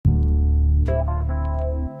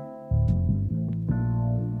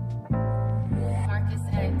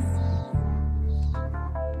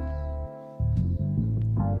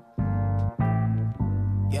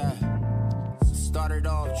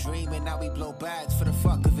we blow bags for the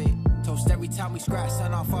fuck of it. Toast every time we scratch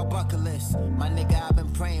something off our bucket list. My nigga, I've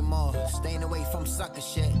been praying more, staying away from sucker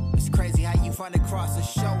shit. It's crazy how you run across a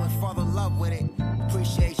show and fall in love with it.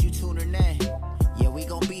 Appreciate you tuning in. Yeah, we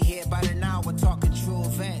gon' be here by the hour talking true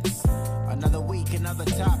events. Another week, another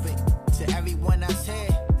topic. To everyone that's here,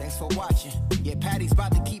 thanks for watching. Yeah, Patty's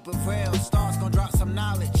about to keep it real. Stars gon' drop some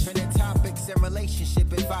knowledge. Trending topics and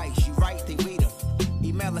relationship advice. You right, they read them.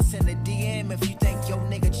 Email us in the DM if you think your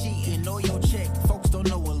nigga cheating or your chick. Folks don't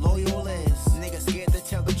know what loyal is. Niggas scared to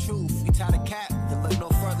tell the truth. We tie the cap to look no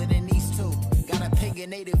further than these two. Got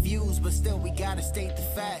opinionated views, but still we gotta state the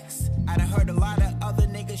facts. I done heard a lot of other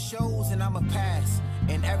niggas shows and I'ma pass.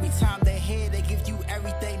 And every time they're here, they give you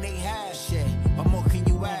everything they have. Shit, what more can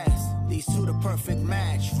you ask? These two the perfect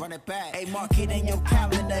match. Run it back. Hey, mark it in your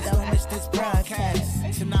calendar. Don't miss this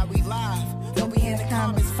broadcast. Tonight we live. Don't be in the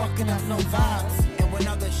comments fucking up no vibes. And when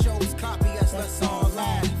other shows copy us, let's all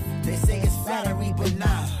laugh. They say it's flattery, but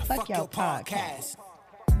nah. Fuck your podcast.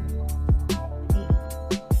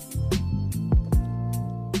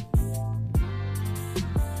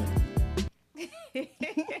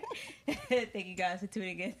 Thank you guys for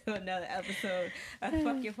tuning in to another episode of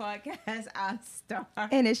Fuck Your Podcast. I'm Star.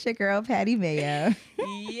 And it's your girl, Patty Mayo.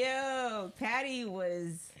 Yo, Patty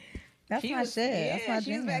was... That's my shit. Yeah, that's my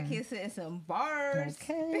she was back here sitting some bars.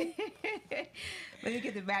 Okay. Let me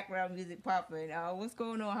get the background music popping. What's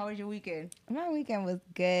going on? How was your weekend? My weekend was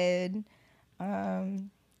good. I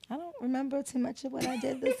don't remember too much of what I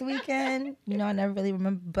did this weekend. You know, I never really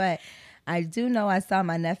remember, but I do know I saw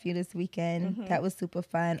my nephew this weekend. Mm-hmm. That was super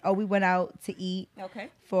fun. Oh, we went out to eat. Okay.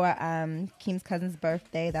 For Keem's cousin's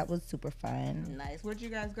birthday. That was super fun. Nice. Where'd you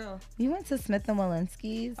guys go? We went to Smith &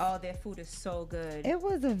 Wollensky's. Oh, their food is so good. It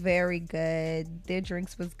was very good. Their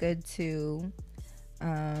drinks was good too.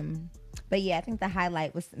 But yeah, I think the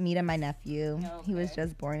highlight was meeting my nephew. Okay. He was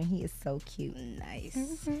just born. He is so cute. Nice.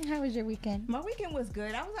 Mm-hmm. How was your weekend? My weekend was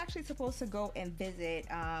good. I was actually supposed to go and visit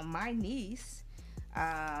my niece.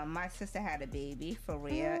 My sister had a baby,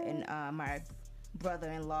 Faria, and my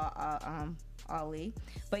brother-in-law, Ali.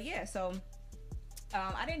 But yeah, so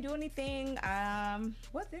I didn't do anything.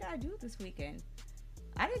 What did I do this weekend?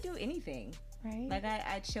 I didn't do anything. Right. Like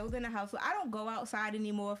I chilled in the house. I don't go outside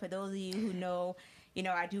anymore. For those of you who know,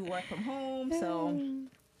 I do work from home, so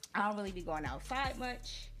I don't really be going outside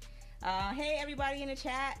much. Hey, everybody in the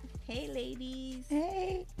chat. Hey, ladies.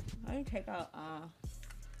 Hey. Let me take out.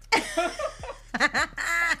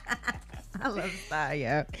 I love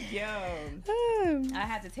Saya. Yo, I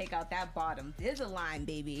had to take out that bottom. There's a line,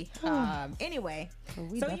 baby. Anyway,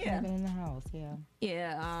 we definitely been in the house,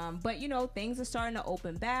 yeah. But things are starting to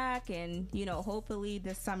open back, and hopefully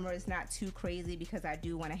this summer is not too crazy because I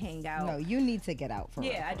do want to hang out. No, you need to get out for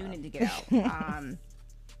real. I do need to get out.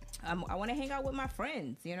 I want to hang out with my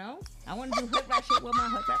friends, I want to do hood rat shit with my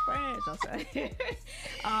hood rat friends.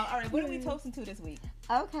 All right, what are we toasting to this week?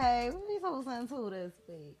 Okay, what are we toasting to this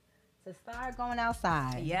week? To start going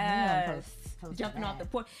outside. Yes. Jumping off the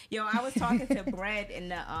porch. Yo, I was talking to Brad in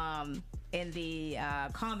the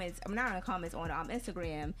comments. I'm not in the comments on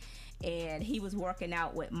Instagram, and he was working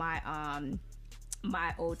out with my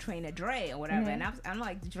my old trainer Dre or whatever, and I'm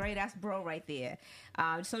like, Dre, that's bro right there.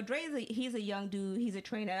 So Dre he's a young dude. He's a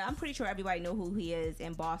trainer. I'm pretty sure everybody know who he is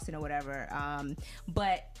in Boston or whatever.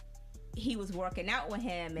 But he was working out with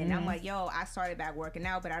him, and I'm like, yo, I started back working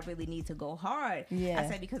out, but I really need to go hard. I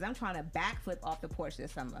said, because I'm trying to backflip off the porch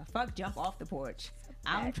this summer. Fuck jump off the porch.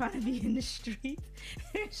 I'm trying to be in the streets.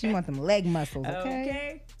 She want them leg muscles,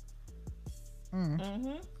 okay?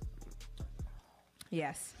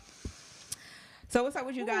 Yes. So what's up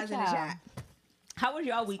with you guys in the chat? How was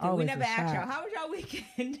y'all weekend? We never asked y'all. How was y'all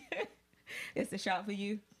weekend? It's a shot for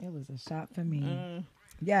you? It was a shot for me.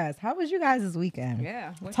 Yes. How was you guys this weekend?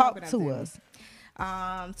 Yeah. Talk to us.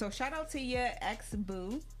 So shout out to your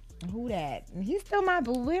ex-boo. Who that? He's still my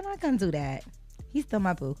boo. We're not going to do that. He's still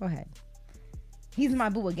my boo. Go ahead. He's my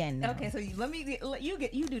boo again now. Okay, so you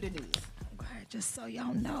do the news. Okay, just so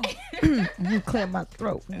y'all know. Let me clear my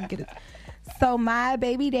throat. Let me get it. So my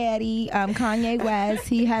baby daddy, Kanye West,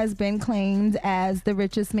 he has been claimed as the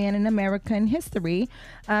richest man in American history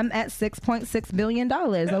at $6.6 billion.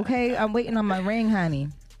 Okay, I'm waiting on my ring, honey.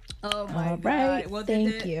 Oh my God. Right. Well,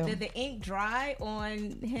 Thank you. Did the ink dry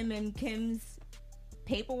on him and Kim's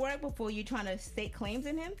paperwork before you trying to state claims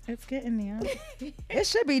in him? It's getting there. It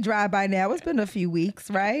should be dry by now. It's been a few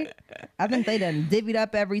weeks, right? I think they done divvied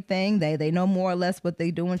up everything. They know more or less what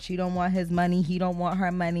they doing. She don't want his money. He don't want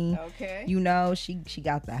her money. Okay. She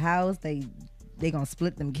got the house. They they gonna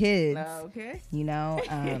split them kids. Okay. You know,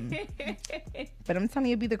 but I'm telling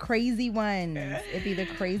you, it'd be the crazy ones. It'd be the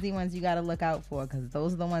crazy ones you got to look out for, because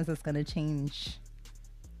those are the ones that's gonna change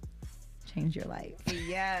your life.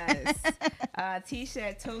 Yes. T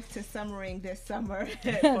said toast to summering this summer.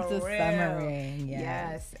 For To real. summering,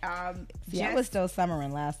 Yes. See, I was still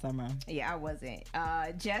summering last summer. Yeah, I wasn't.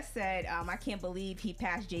 Jess said, I can't believe he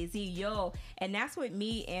passed Jay-Z. Yo, and that's what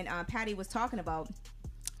me and Patty was talking about.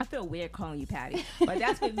 I feel weird calling you Patty, but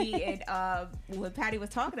that's what me and what Patty was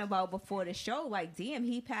talking about before the show. Like, damn,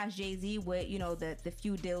 he passed Jay-Z with, you know, the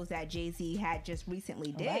few deals that Jay-Z had just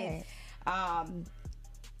recently did. Right.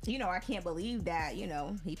 You know, I can't believe that, you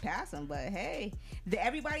know, he passed him, but hey,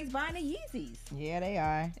 everybody's buying the Yeezys. Yeah, they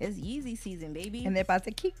are. It's Yeezy season, baby. And they're about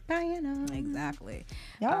to keep buying them. Exactly.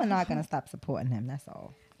 Y'all are not going to stop supporting him, that's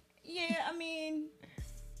all. Yeah, I mean,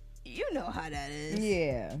 you know how that is.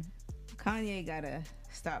 Yeah. Kanye gotta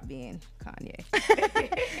stop being Kanye.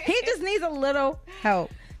 He just needs a little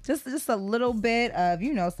help. Just a little bit of,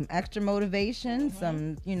 you know, some extra motivation,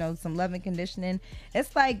 some, you know, some love and conditioning.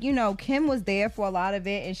 It's like, you know, Kim was there for a lot of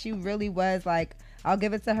it, and she really was like, I'll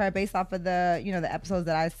give it to her based off of the, you know, the episodes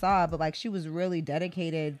that I saw, but like she was really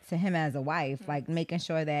dedicated to him as a wife, like making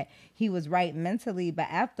sure that he was right mentally. But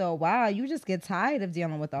after a while, you just get tired of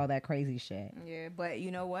dealing with all that crazy shit. Yeah, but you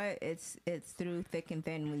know what? It's through thick and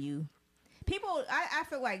thin when you... People, I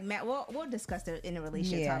feel like, we'll discuss it in the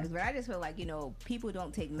relationship topics, but I just feel like, you know, people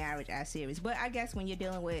don't take marriage as serious. But I guess when you're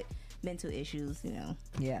dealing with mental issues, you know,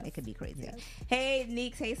 it could be crazy. Yes. Hey,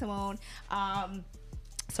 Neeks. Hey, Simone.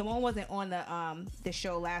 Simone wasn't on the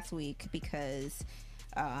show last week because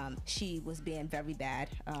she was being very bad,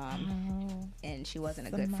 and she wasn't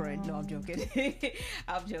a good friend. No, I'm joking.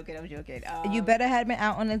 I'm joking. You better had been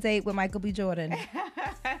out on a date with Michael B. Jordan.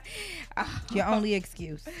 Your only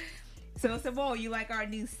excuse. So, Simone, you like our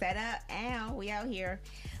new setup? Ow, we out here.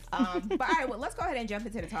 But all right, well, let's go ahead and jump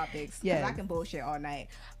into the topics, because I can bullshit all night.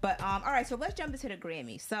 But all right, so let's jump into the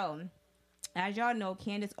Grammy. So, as y'all know,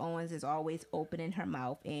 Candace Owens is always opening her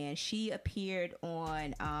mouth, and she appeared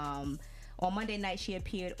on Monday night. She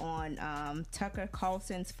appeared on Tucker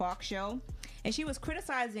Carlson's Fox show, and she was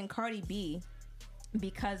criticizing Cardi B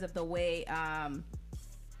because of the way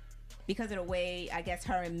I guess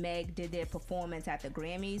her and Meg did their performance at the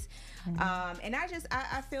Grammys. And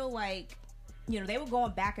I feel like, you know, they were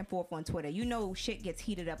going back and forth on Twitter. You know, shit gets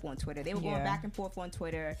heated up on Twitter. They were going back and forth on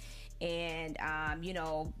Twitter, and you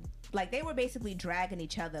know, like they were basically dragging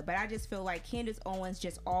each other. But I just feel like Candace Owens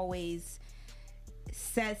just always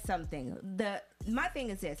says something. My thing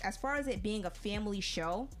is this: as far as it being a family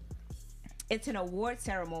show, it's an award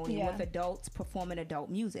ceremony with adults performing adult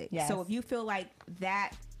music. Yes. So if you feel like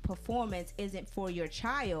that performance isn't for your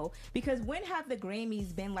child, because when have the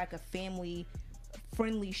Grammys been like a family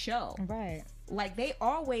friendly show? Right. Like they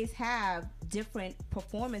always have different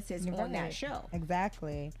performances on that show.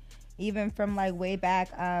 Exactly. Even from like way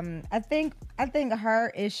back, I think her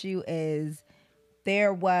issue is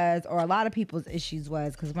there was, or a lot of people's issues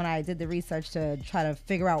was, because when I did the research to try to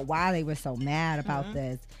figure out why they were so mad about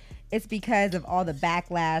this, it's because of all the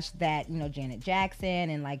backlash that, you know, Janet Jackson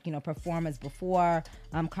and like, you know, performers before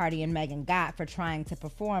Cardi and Megan got for trying to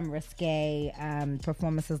perform risque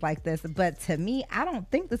performances like this. But to me, I don't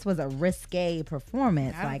think this was a risque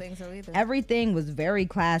performance. I don't think so either. Everything was very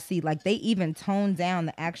classy. Like they even toned down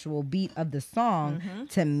the actual beat of the song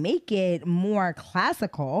to make it more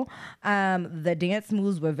classical. The dance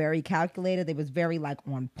moves were very calculated. They was very like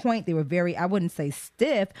on point. They were very, I wouldn't say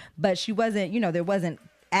stiff, but she wasn't, you know, there wasn't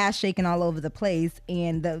ass shaking all over the place.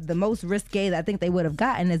 And the most risque that I think they would have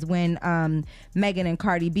gotten is when Megan and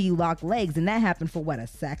Cardi B locked legs, and that happened for what, a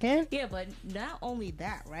second? Yeah, but not only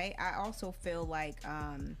that, right? I also feel like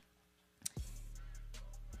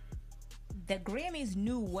the Grammys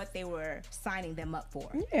knew what they were signing them up for.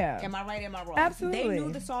 Yeah. Am I right? Am I wrong? Absolutely. They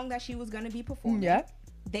knew the song that she was going to be performing. Yep.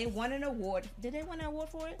 They won an award. Did they win an award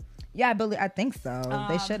for it? Yeah, I think so.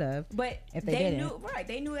 They should have. But if they knew, right?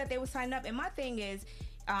 They knew that they were signing up. And my thing is,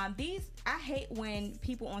 I hate when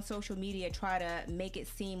people on social media try to make it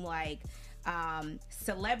seem like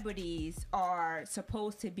celebrities are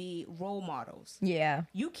supposed to be role models. Yeah.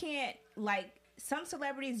 You can't, like, some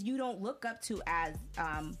celebrities you don't look up to as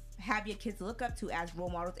have your kids look up to as role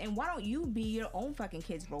models, and why don't you be your own fucking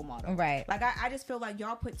kids role model? Right. Like I just feel like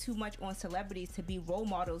y'all put too much on celebrities to be role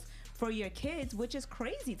models for your kids, which is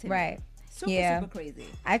crazy to me. Right. Super crazy.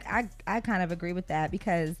 I kind of agree with that,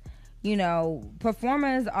 because you know,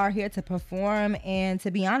 performers are here to perform, and to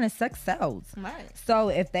be honest, sex sells. Right. So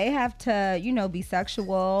if they have to, you know, be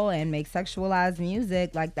sexual and make sexualized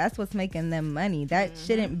music, like that's what's making them money. That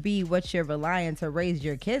shouldn't be what you're relying to raise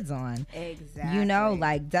your kids on. Exactly. You know,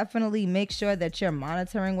 like definitely make sure that you're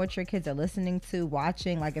monitoring what your kids are listening to,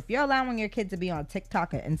 watching. Like if you're allowing your kid to be on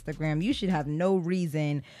TikTok or Instagram, you should have no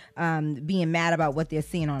reason being mad about what they're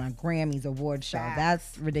seeing on a Grammys award show. Facts.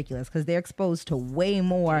 That's ridiculous, because they're exposed to way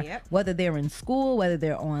more. Yep. Whether they're in school, whether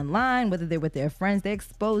they're online, whether they're with their friends, they're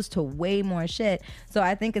exposed to way more shit. So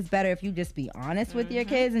I think it's better if you just be honest with your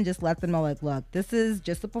kids and just let them know, like, look, this is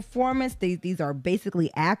just a performance. These are basically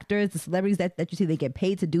actors. The celebrities that you see, they get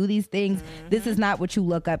paid to do these things. This is not what you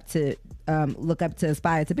look up to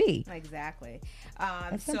aspire to be. Exactly.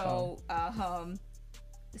 simple.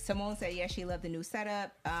 Simone said, yeah, she loved the new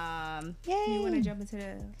setup. Yay. You want to jump into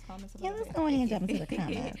the comments? Yeah, let's go ahead and jump into the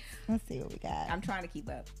comments. Let's see what we got. I'm trying to keep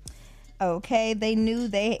up. Okay, they knew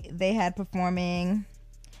they had performing,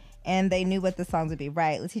 and they knew what the songs would be.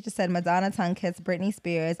 Right. Letitia said Madonna tongue kissed Britney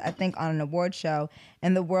Spears, I think, on an award show,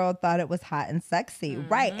 and the world thought it was hot and sexy.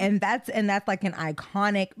 Right. And that's like an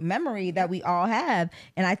iconic memory that we all have.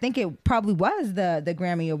 And I think it probably was the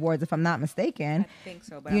Grammy Awards, if I'm not mistaken. I think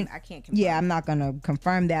so, but I can't confirm. Yeah, I'm not going to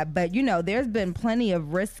confirm that. But, you know, there's been plenty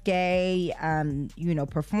of risque,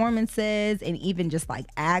 performances, and even just like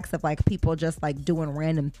acts of like people just like doing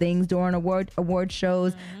random things during award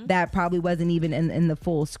shows that probably wasn't even in the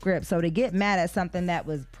full script. So to get mad at something that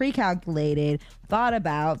was pre-calculated, thought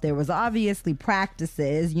about, there was obviously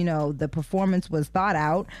practices, you know, the performance was thought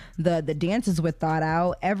out, the dances were thought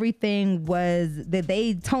out, everything was, that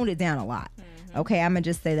they toned it down a lot. Okay, I'm gonna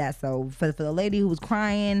just say that. So for the lady who was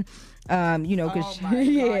crying, because did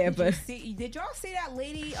y'all see that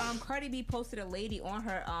lady? Cardi B posted a lady on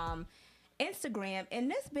her Instagram,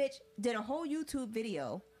 and this bitch did a whole YouTube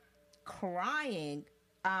video crying,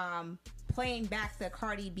 playing back the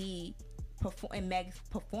Cardi B and Meg's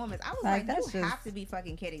performance. I was like, you have to be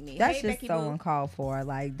fucking kidding me. That's hey, just Becky so Boo. uncalled for.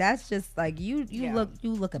 Like, that's just like you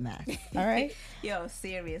look a mess. All right. Yo,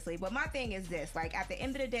 seriously. But my thing is this: like, at the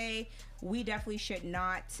end of the day, we definitely should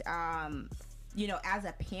not. As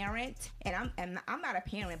a parent, and I'm not a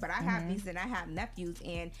parent, but I have nieces and I have nephews,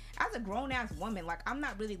 and as a grown ass woman, like, I'm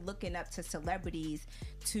not really looking up to celebrities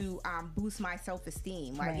to boost my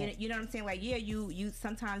self-esteem. Like, right. you know what I'm saying? Like, yeah, you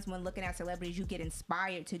sometimes when looking at celebrities, you get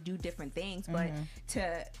inspired to do different things, but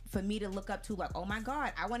for me to look up to, like, oh my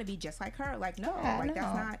God, I want to be just like her. Like, no, that's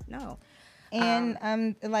not, no.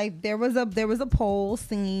 And like there was a pole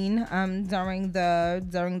scene during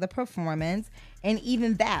the performance, and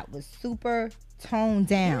even that was super toned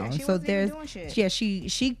down. Yeah, so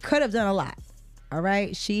she could have done a lot. All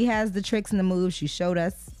right, she has the tricks and the moves. She showed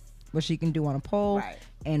us what she can do on a pole, right.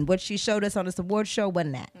 And what she showed us on this award show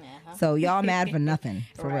wasn't that. So y'all mad for nothing,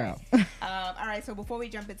 for real. All right, so before we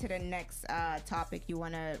jump into the next topic, you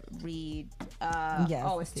want to read? Yes,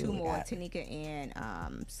 it's two more: Tanika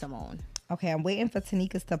and Simone. Okay, I'm waiting for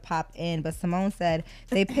Tanika's to pop in, but Simone said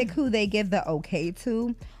they pick who they give the okay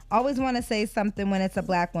to. Always want to say something when it's a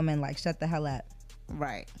black woman, like shut the hell up.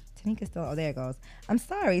 Right. Tanika still, oh, there it goes. I'm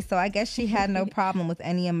sorry, so I guess she had no problem with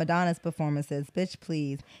any of Madonna's performances. Bitch,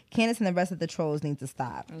 please. Candace and the rest of the trolls need to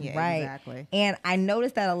stop. Yeah, right? Exactly. And I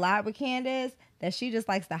noticed that a lot with Candace, that she just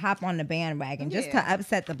likes to hop on the bandwagon just to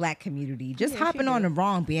upset the black community. Just hopping on the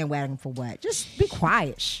wrong bandwagon for what? Just be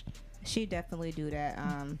quiet. She definitely do that.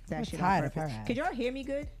 That shit tired on of her purpose. ass. Could y'all hear me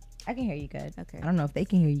good? I can hear you good. Okay. I don't know if they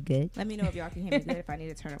can hear you good. Let me know if y'all can hear me good, if I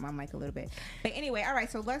need to turn up my mic a little bit. But anyway, all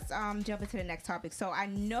right, so let's jump into the next topic. So I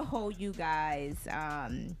know you guys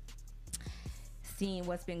seen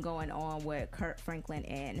what's been going on with Kirk Franklin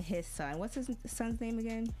and his son. What's his son's name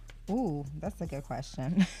again? Ooh, that's a good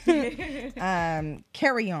question.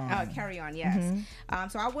 Carry On. Oh, Carry On, yes.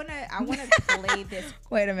 So I wanna play this.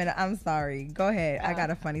 Wait a minute, I'm sorry. Go ahead. I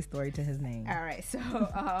got a funny story to his name. All right, so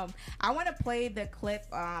I want to play the clip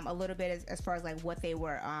a little bit as far as like what they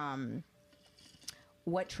were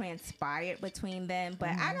what transpired between them, but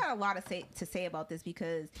I got a lot to say about this,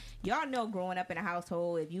 because y'all know, growing up in a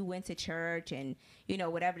household, if you went to church and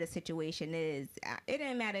whatever the situation is, it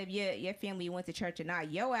didn't matter if your family went to church or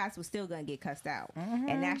not, your ass was still gonna get cussed out,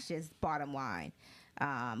 and that's just bottom line.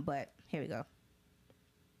 But here we go.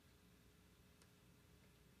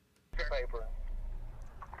 Paper.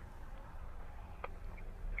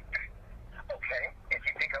 Okay, if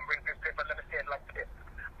you think I'm bringing this paper, let me say it like this.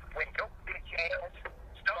 When your bitch ass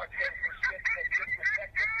starts getting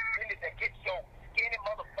disrespected, then get your skinny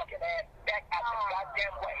motherfucking ass back out the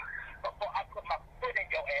goddamn way before I put my foot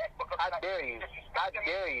in your ass, because I dare you. I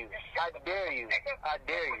dare you. I dare you. I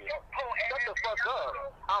dare you. Shut the fuck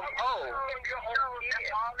up. I'm old.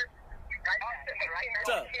 What's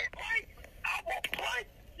up?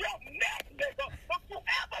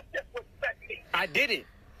 I did it.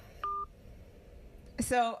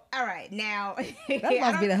 So, all right, now That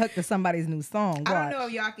must be the hook to somebody's new song. I don't Watch. know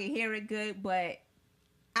if y'all can hear it good, but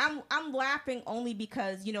I'm laughing only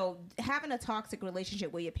because, you know, having a toxic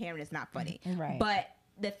relationship with your parent is not funny. Right. But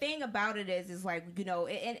the thing about it is like, you know,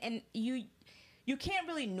 and you can't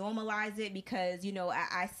really normalize it because, you know,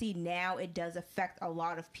 I see now it does affect a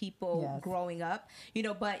lot of people Yes. growing up, you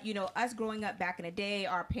know, but, you know, us growing up back in the day,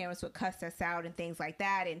 our parents would cuss us out and things like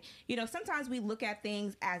that. And, you know, sometimes we look at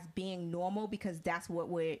things as being normal because that's what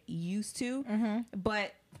we're used to. Mm-hmm.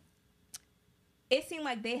 But it seemed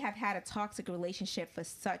like they have had a toxic relationship for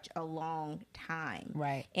such a long time.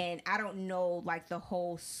 Right. And I don't know, like, the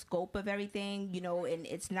whole scope of everything, you know, and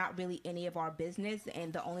it's not really any of our business.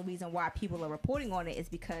 And the only reason why people are reporting on it is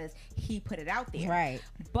because he put it out there. Right.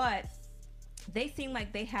 But they seem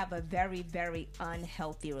like they have a very, very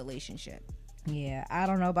unhealthy relationship. Yeah, I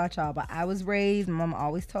don't know about y'all, but I was raised, my mom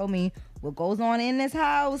always told me, what goes on in this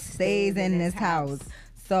house stays in this house.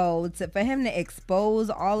 So for him to expose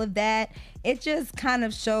all of that, it just kind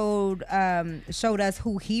of showed us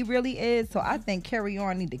who he really is. So I think Carry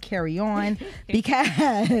On need to carry on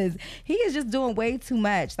because he is just doing way too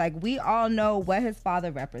much. Like, we all know what his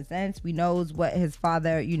father represents. We knows what his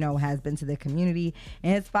father, you know, has been to the community,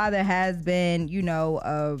 and his father has been, you know,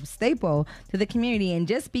 a staple to the community. And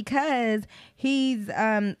just because he's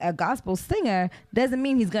a gospel singer doesn't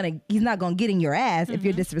mean he's not gonna get in your ass if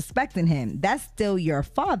you're disrespecting him. That's still your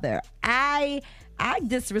father. I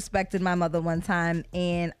disrespected my mother one time,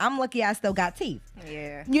 and I'm lucky I still got teeth.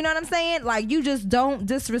 Yeah. You know what I'm saying? Like, you just don't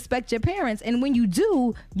disrespect your parents. And when you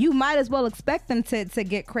do, you might as well expect them to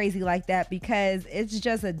get crazy like that, because it's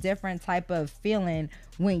just a different type of feeling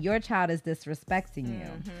when your child is disrespecting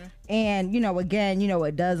you. And, you know, again, you know,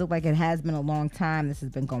 it does look like it has been a long time this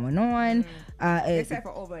has been going on. Except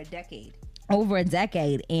for over a decade. Over a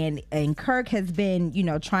decade, and Kirk has been, you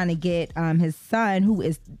know, trying to get his son, who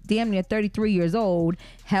is damn near 33 years old,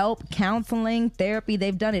 help, counseling, therapy.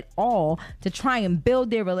 They've done it all to try and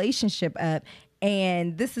build their relationship up.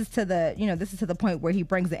 And this is to the point where he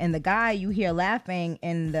brings it. And the guy you hear laughing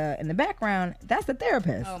in the background, that's the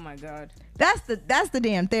therapist. Oh my God. That's the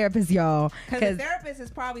damn therapist, y'all. Because the therapist is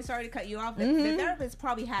probably, sorry to cut you off, the therapist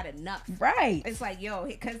probably had enough. Right. It's like, yo,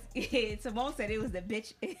 because Simone said it was the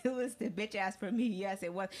bitch ass for me. Yes,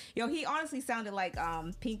 it was. Yo, he honestly sounded like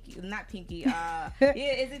Pinky, not Pinky. Yeah,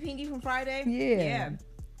 is it Pinky from Friday? Yeah.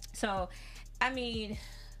 So, I mean,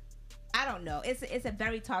 I don't know. It's a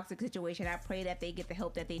very toxic situation. I pray that they get the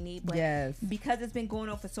help that they need. But Yes. because it's been going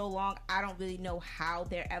on for so long, I don't really know how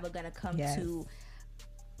they're ever gonna come to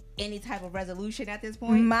any type of resolution at this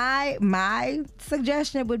point. My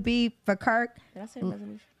suggestion would be for Kirk. Did I say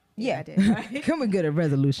resolution? Yeah, I did. Come and get a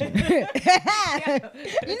resolution. You know,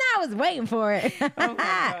 I was waiting for it. Oh my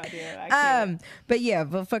God, yeah, I can't. But yeah,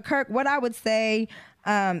 but for Kirk, what I would say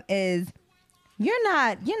is, you're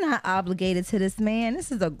not obligated to this man.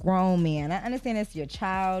 This is a grown man. I understand it's your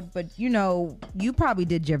child, but you know, you probably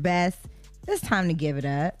did your best. It's time to give it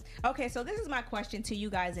up. Okay, so this is my question to you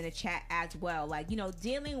guys in the chat as well. Like, you know,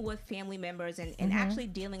 dealing with family members and actually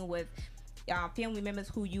dealing with family members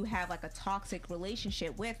who you have like a toxic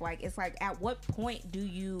relationship with. Like, it's like, at what point do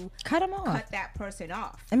you Cut them off. cut that person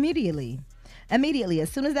off? Immediately. As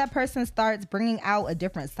soon as that person starts bringing out a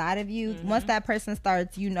different side of you, once that person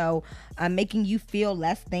starts, you know, making you feel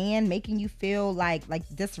less than, making you feel like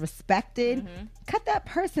disrespected, cut that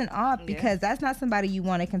person off, because that's not somebody you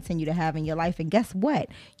want to continue to have in your life. And guess what?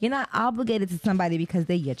 You're not obligated to somebody because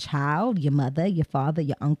they're your child, your mother, your father,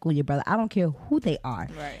 your uncle, your brother. I don't care who they are.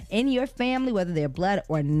 Right. In your family, whether they're blood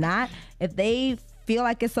or not, if they feel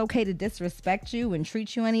like it's okay to disrespect you and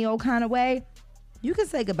treat you any old kind of way, you can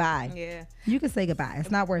say goodbye. Yeah. You can say goodbye.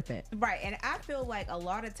 It's not worth it. Right. And I feel like a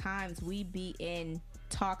lot of times we be in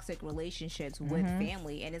toxic relationships with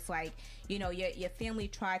family, and it's like, you know, your family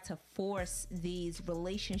try to force these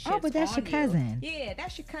relationships. Oh, but that's on your cousin. you. Yeah,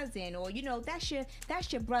 that's your cousin, or you know, that's your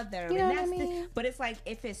brother. You know and what I that's mean? but it's like,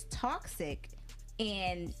 if it's toxic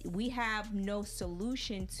and we have no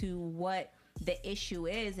solution to what the issue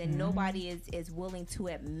is, and nobody is willing to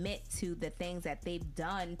admit to the things that they've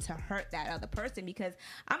done to hurt that other person. Because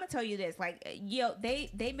I'm gonna tell you this, like, yo,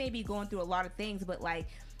 they may be going through a lot of things, but like,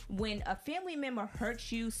 when a family member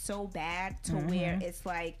hurts you so bad to where it's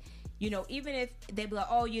like, you know, even if they be like,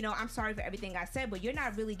 oh, you know, I'm sorry for everything I said, but you're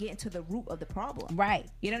not really getting to the root of the problem. Right.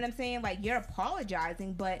 You know what I'm saying? Like, you're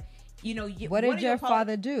apologizing, but What did your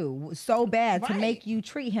father do so bad to make you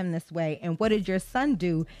treat him this way? And what did your son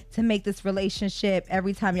do to make this relationship,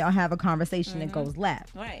 every time y'all have a conversation, it goes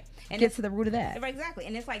left? Right. And get to the root of that. Exactly.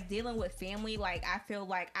 And it's like dealing with family. Like, I feel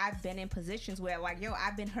like I've been in positions where, like,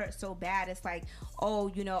 I've been hurt so bad. It's like,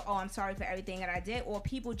 I'm sorry for everything that I did. Or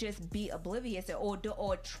people just be oblivious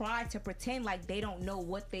or try to pretend like they don't know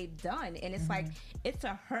what they've done. And it's like, it's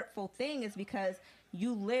a hurtful thing. Is because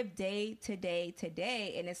you live day to day to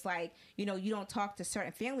day, and it's like, you don't talk to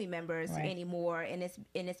certain family members anymore, and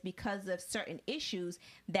it's because of certain issues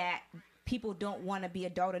that people don't want to be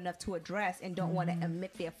adult enough to address and don't want to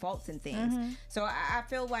admit their faults and things. So I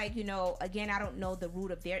feel like, again, I don't know the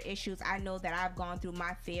root of their issues. I know that I've gone through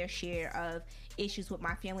my fair share of issues with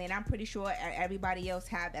my family, and I'm pretty sure everybody else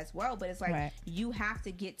have as well. But it's like, you have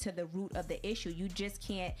to get to the root of the issue. You just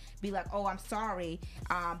can't be like, oh, I'm sorry,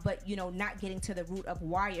 but not getting to the root of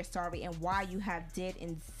why you're sorry and why you have did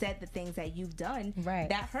and said the things that you've done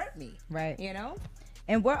that hurt me.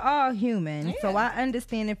 And we're all human, so I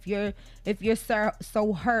understand if you're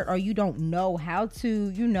so hurt, or you don't know how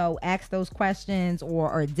to ask those questions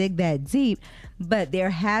or dig that deep. But there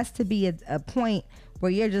has to be a point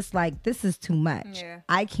where you're just like, this is too much.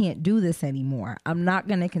 I can't do this anymore. I'm not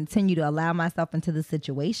going to continue to allow myself into the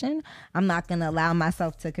situation. I'm not going to allow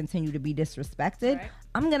myself to continue to be disrespected.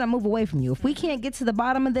 I'm going to move away from you. If we can't get to the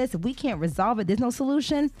bottom of this, if we can't resolve it, there's no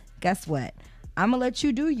solution, guess what? I'm going to let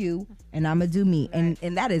you do you, and I'm going to do me.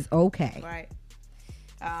 And that is okay.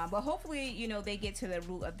 But hopefully, they get to the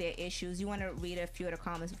root of their issues. You want to read a few of the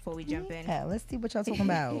comments before we jump in? Yeah, let's see what y'all talking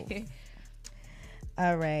about.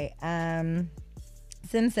 All right.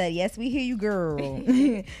 Sim said, yes, we hear you, girl.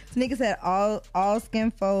 Sneaker said, all skin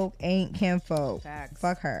folk ain't kinfolk. Facts.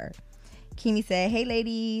 Fuck her. Kimi said, hey,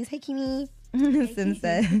 ladies. Hey, Kimi. Sim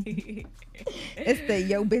said, it's the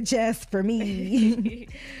yo bitch ass for me.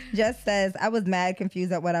 Just says, I was mad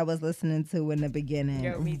confused at what I was listening to in the beginning.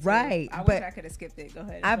 Yo, me too. Right. I wish I could have skipped it. Go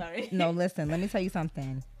ahead. Sorry. No, listen, let me tell you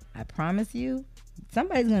something. I promise you,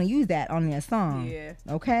 somebody's going to use that on their song. Yeah.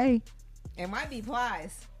 Okay? It might be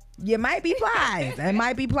Plies. You might be Plies. It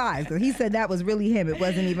might be Plies. So he said that was really him. It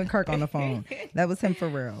wasn't even Kirk on the phone. That was him for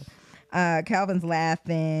real. Calvin's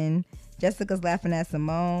laughing. Jessica's laughing at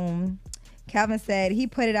Simone. Calvin said he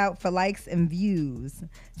put it out for likes and views.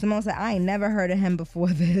 Simone said, I ain't never heard of him before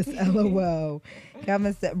this. LOL.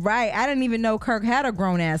 Calvin said, right. I didn't even know Kirk had a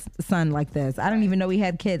grown-ass son like this. I didn't even know he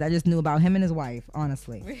had kids. I just knew about him and his wife,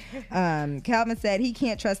 honestly. Calvin said he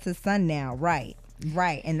can't trust his son now. Right.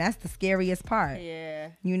 And that's the scariest part. Yeah.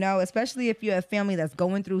 Especially if you're a family that's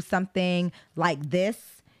going through something like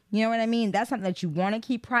this. You know what I mean? That's something that you want to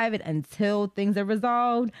keep private until things are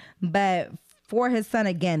resolved. But for his son,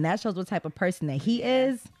 again, that shows what type of person that he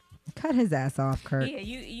is. Cut his ass off, Kirk. Yeah,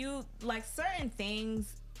 you like, certain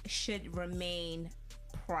things should remain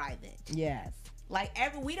private. Yes. Like,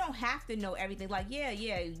 we don't have to know everything. Like,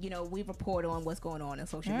 we report on what's going on in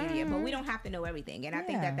social media, but we don't have to know everything. And I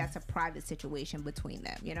think that's a private situation between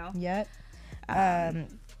them, Yep.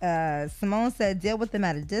 Simone said, deal with them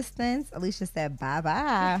at a distance. Alicia said,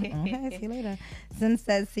 bye-bye. Okay, see you later. Sim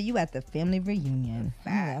says, see you at the family reunion. Oh,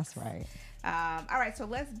 that's right. All right, so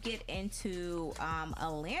let's get into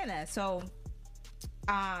Atlanta. So,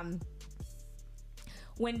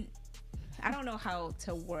 when I don't know how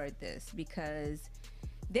to word this, because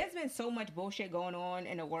there's been so much bullshit going on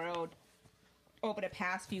in the world over the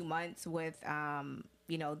past few months with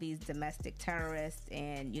these domestic terrorists,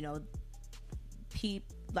 and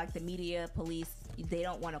like the media, police, they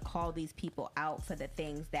don't want to call these people out for the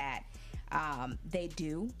things that they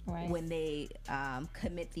do when they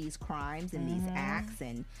commit these crimes and these acts.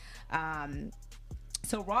 And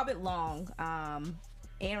so Robert Long,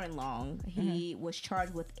 Aaron Long, he was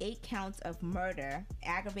charged with 8 counts of murder,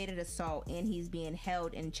 aggravated assault, and he's being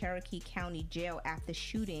held in Cherokee County Jail after a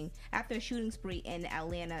shooting spree in the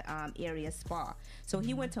Atlanta area spa. So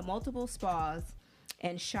he went to multiple spas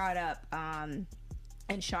and shot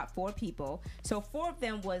 4 people. So 4 of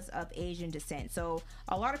them was of Asian descent. So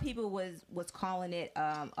a lot of people was calling it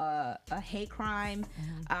a hate crime.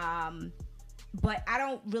 But I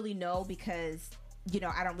don't really know, because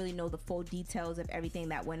I don't really know the full details of everything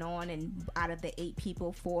that went on. And out of the 8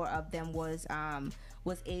 people, 4 of them was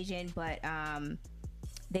Asian. But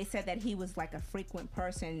they said that he was like a frequent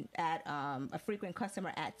person at a frequent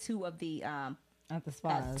customer at 2 of the at the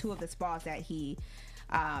spas. 2 of the spas that he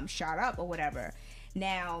shot up or whatever.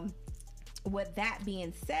 Now, with that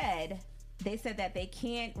being said, they said that they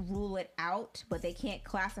can't rule it out, but they can't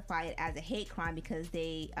classify it as a hate crime because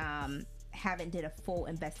they haven't did a full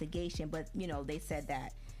investigation. But they said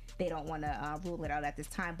that they don't want to rule it out at this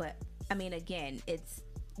time. But I mean, again, it's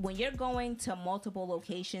when you're going to multiple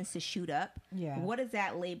locations to shoot up, Yeah. what is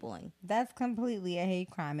that labeling? That's completely a hate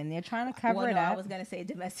crime, and they're trying to cover it no, up. I was gonna say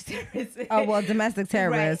domestic terrorism. Oh, well, domestic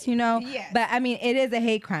terrorists, Right. you know? Yes. But I mean, it is a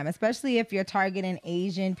hate crime, especially if you're targeting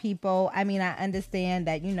Asian people. I mean, I understand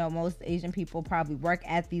that, you know, most Asian people probably work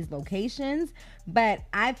at these locations, but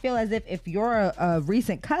I feel as if you're a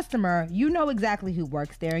recent customer, you know exactly who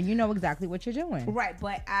works there and you know exactly what you're doing. Right,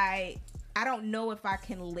 but I don't know if I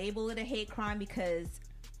can label it a hate crime because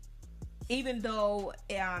even though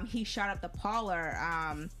he shot up the parlor,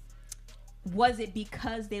 was it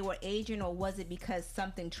because they were Asian or was it because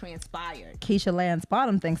something transpired? Keisha Lance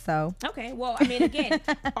Bottom thinks so. Okay, well, I mean, again,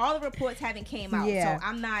 all the reports haven't came out, Yeah. so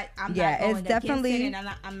I'm not Yeah, going it's against definitely- it, and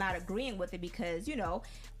I'm not agreeing with it because you know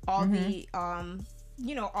all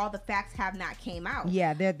all the facts have not came out.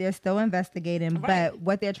 Yeah, they're still investigating, Right. but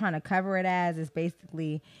what they're trying to cover it as is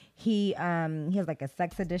basically he has like a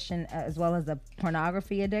sex addiction as well as a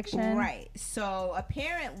pornography addiction. Right. So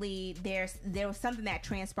apparently there was something that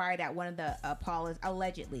transpired at one of the parlors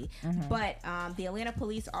allegedly, but the Atlanta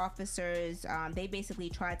police officers they basically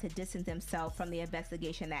tried to distance themselves from the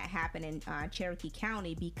investigation that happened in Cherokee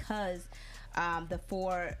County because of the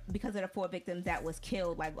four victims that was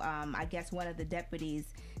killed. Like I guess one of the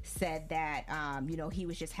deputies said that he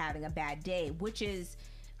was just having a bad day, which is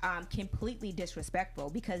completely disrespectful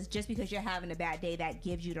because just because you're having a bad day, that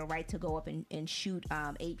gives you the right to go up and shoot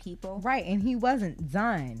 8 people. Right, and he wasn't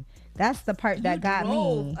done. That's the part that got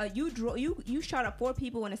me. You shot up 4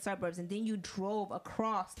 people in the suburbs and then you drove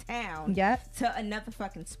across town Yep. to another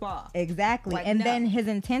fucking spa. Exactly. Like, and no. then his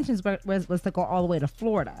intentions was to go all the way to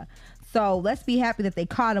Florida. So let's be happy that they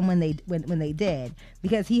caught him when they did,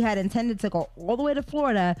 because he had intended to go all the way to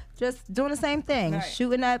Florida, just doing the same thing, Right.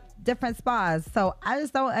 shooting up different spas. So I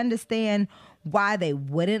just don't understand why they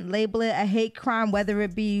wouldn't label it a hate crime, whether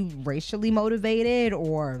it be racially motivated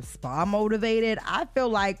or spa motivated. I feel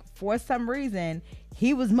like for some reason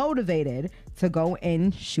he was motivated to go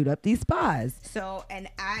and shoot up these spas. So, and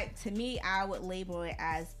to me, I would label it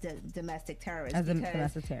as domestic terrorist. As a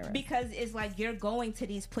domestic terrorist. Because it's like you're going to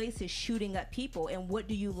these places shooting up people, and what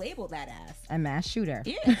do you label that as? A mass shooter.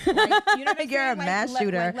 Yeah, like, you know what I'm You're a saying? Like, mass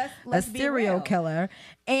shooter, let's a be serial real. killer.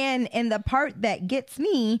 And the part that gets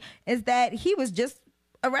me is that he was just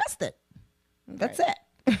arrested. That's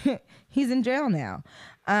it. He's in jail now.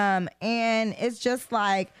 And it's just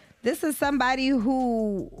like, this is somebody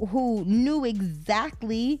who knew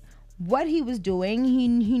exactly what he was doing. He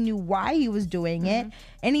knew why he was doing it,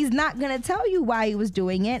 and he's not gonna tell you why he was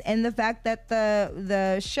doing it. And the fact that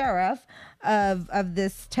the sheriff of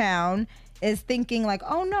this town is thinking like,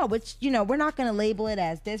 oh no, but we're not gonna label it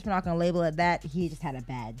as this, we're not gonna label it that. He just had a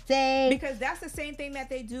bad day. Because that's the same thing that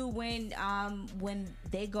they do when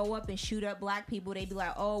they go up and shoot up black people. They be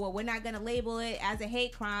like, oh, well, we're not gonna label it as a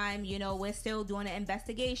hate crime. We're still doing an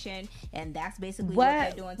investigation, and that's basically what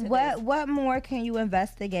they're doing to this. What more can you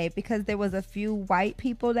investigate? Because there was a few white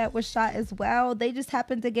people that were shot as well. They just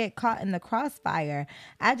happened to get caught in the crossfire.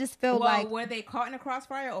 I just feel like, were they caught in a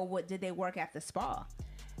crossfire, or what? Did they work at the spa?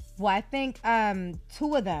 well, I think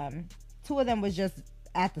two of them was just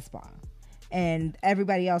at the spa, and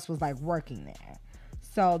everybody else was like working there.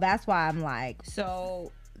 So that's why I'm like,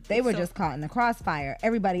 So they were just caught in the crossfire.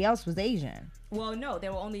 Everybody else was Asian. Well, no,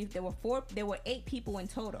 there were 8 people in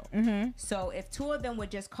total. So if 2 of them were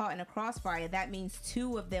just caught in a crossfire, that means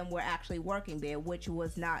 2 of them were actually working there, which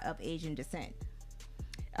was not of Asian descent.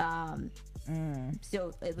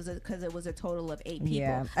 So it was because it was a total of 8 people.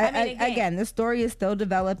 Yeah. I mean, Again, the story is still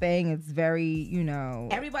developing. It's very,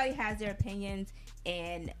 everybody has their opinions,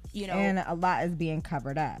 and and a lot is being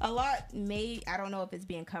covered up. a lot I don't know if it's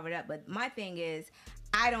being covered up, but my thing is,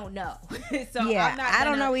 I don't know. So Yeah, I'm not I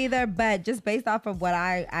don't gonna- know either, but just based off of what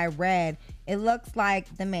I read, it looks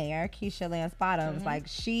like the mayor, Keisha Lance Bottoms, like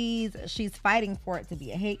she's fighting for it to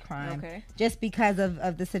be a hate crime, Okay. just because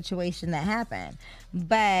of the situation that happened.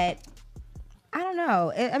 But I don't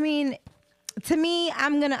know. I mean, to me,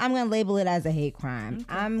 I'm gonna label it as a hate crime.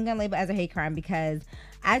 I'm gonna label it as a hate crime because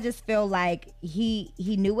I just feel like he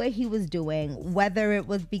knew what he was doing, whether it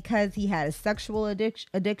was because he had a sexual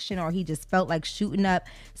addiction or he just felt like shooting up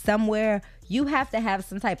somewhere. You have to have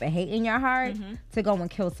some type of hate in your heart to go and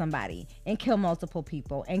kill somebody and kill multiple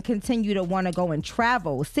people and continue to want to go and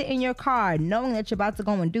travel, sit in your car knowing that you're about to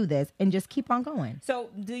go and do this and just keep on going. So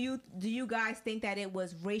do you guys think that it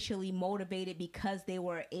was racially motivated because they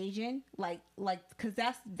were Asian? Like because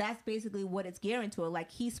that's basically what it's gearing to.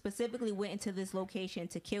 Like he specifically went into this location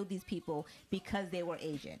to kill these people because they were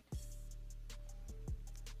Asian.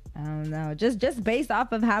 I don't know. Just based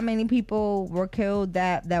off of how many people were killed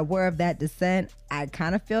that were of that descent, I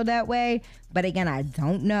kind of feel that way. But again, I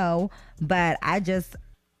don't know. But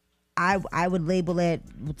I would label it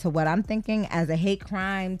to what I'm thinking as a hate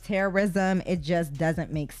crime, terrorism. It just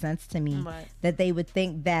doesn't make sense to me that they would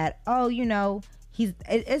think that, oh, you know,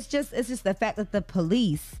 it's just the fact that the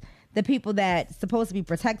police, the people that supposed to be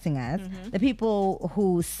protecting us, the people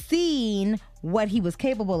who seen what he was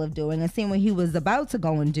capable of doing and seen what he was about to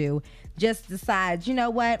go and do, just decide, you know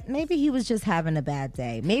what, maybe he was just having a bad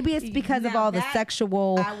day. Maybe it's because of all the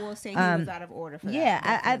sexual. I will say he was out of order for that.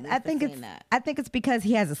 Yeah, I think it's because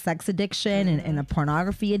he has a sex addiction and a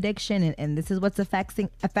pornography addiction, and this is what's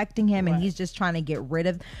affecting him, and he's just trying to get rid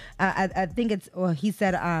of. I think it's. Well, he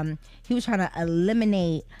said he was trying to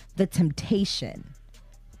eliminate the temptation.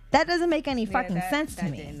 That doesn't make any fucking sense to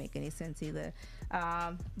me. That didn't make any sense either.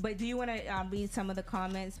 But do you want to read some of the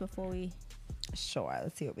comments before we? Sure.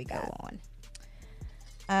 Let's see what we got. Go on.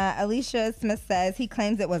 Alicia Smith says he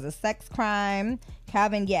claims it was a sex crime.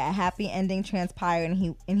 Calvin, yeah, a happy ending transpired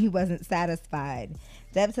and he wasn't satisfied.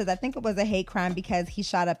 Deb says, I think it was a hate crime because he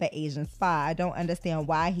shot up an Asian spy. I don't understand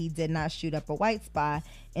why he did not shoot up a white spy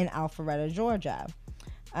in Alpharetta, Georgia.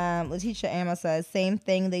 Letitia Amos says, same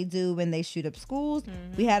thing they do when they shoot up schools.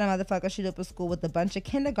 We had a motherfucker shoot up a school with a bunch of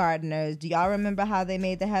kindergartners. Do y'all remember how they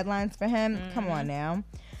made the headlines for him? Come on now.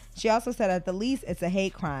 She also said, at the least, it's a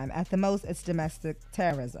hate crime. At the most, it's domestic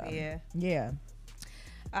terrorism. Yeah.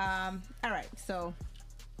 All right. So,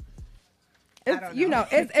 it's, you know,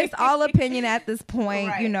 it's all opinion at this point.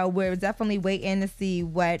 Right. You know, we're definitely waiting to see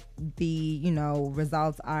what the, you know,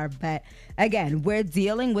 results are. But again, we're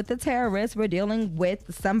dealing with the terrorist. We're dealing with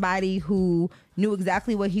somebody who knew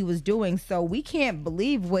exactly what he was doing. So we can't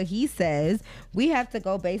believe what he says. We have to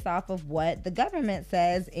go based off of what the government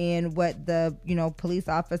says and what the, you know, police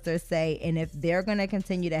officers say. And if they're going to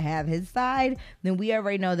continue to have his side, then we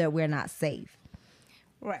already know that we're not safe.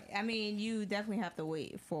 Right. I mean, you definitely have to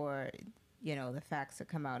wait for, you know, the facts to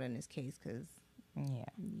come out in this case, because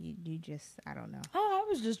you just, I don't know. Oh, I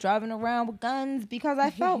was just driving around with guns because I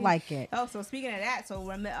felt like it. Oh, so speaking of that, so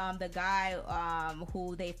the guy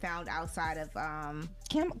who they found outside of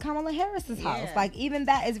Kamala Harris's house, like, even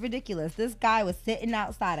that is ridiculous. This guy was sitting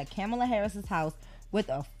outside of Kamala Harris's house with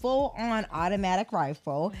a full-on automatic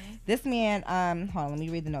rifle. This man, hold on, let me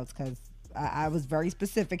read the notes because I was very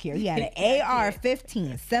specific here. He had an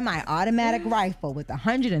AR-15 semi-automatic rifle with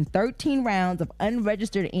 113 rounds of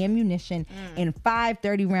unregistered ammunition and 5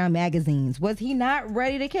 30-round magazines. Was he not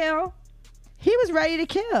ready to kill? He was ready to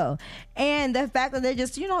kill. And the fact that they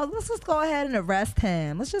just, you know, let's just go ahead and arrest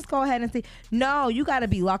him. Let's just go ahead and see. No, you got to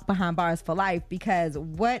be locked behind bars for life because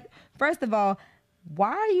first of all,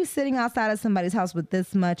 why are you sitting outside of somebody's house with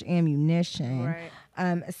this much ammunition? Right.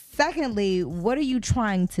 Secondly, what are you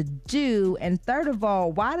trying to do? And third of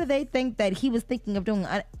all, why do they think that he was thinking of doing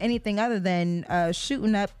anything other than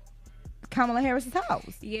shooting up Kamala Harris's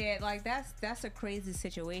house? Yeah, like that's a crazy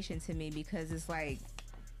situation to me because it's like,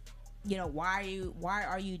 you know, why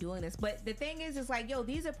are you doing this? But the thing is like, yo,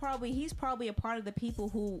 he's probably a part of the people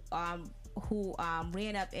who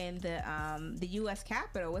ran up in the U.S.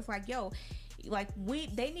 Capitol. It's like, yo, like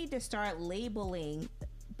they need to start labeling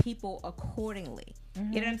people accordingly.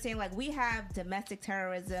 You know what I'm saying? Like, we have domestic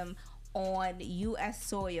terrorism on U.S.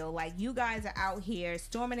 soil. Like, you guys are out here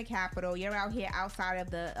storming the Capitol. You're out here outside of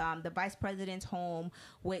the vice president's home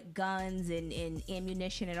with guns and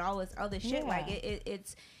ammunition and all this other shit. Like,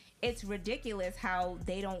 it's ridiculous how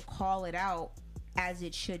they don't call it out as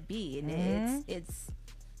it should be. And it's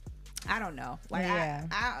I don't know. Like,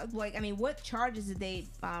 I mean, what charges did they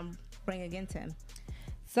bring against him?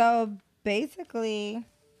 So basically,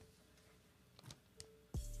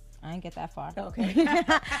 I ain't get that far. Okay.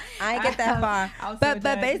 I ain't get that far. But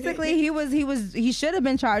basically he should have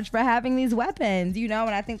been charged for having these weapons, you know,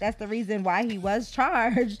 and I think that's the reason why he was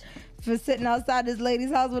charged for sitting outside this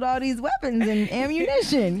lady's house with all these weapons and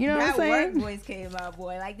ammunition. You know what I'm saying? That work voice came out,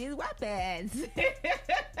 boy. Like, these weapons.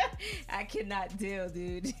 I cannot deal,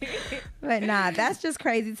 dude. But nah, that's just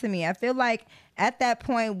crazy to me. I feel like at that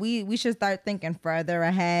point we should start thinking further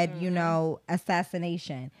ahead, you know,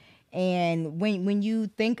 assassination. And when you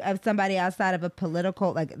think of somebody outside of a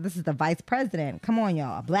political, like, this is the vice president. Come on,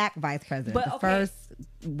 y'all, a black vice president, but, the first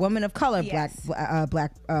woman of color, black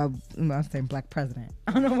I'm saying black president.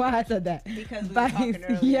 I don't know why I said that. Because we were talking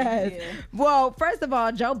earlier. Yes. Yeah. Well, first of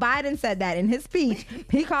all, Joe Biden said that in his speech.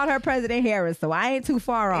 He called her President Harris, so I ain't too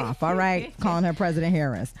far off. All right, calling her President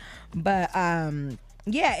Harris. But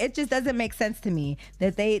Yeah, it just doesn't make sense to me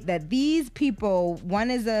that these people,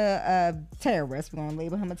 one is a terrorist. We're gonna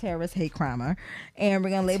label him a terrorist hate crimer, and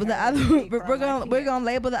we're gonna label the other we're gonna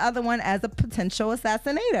label the other one as a potential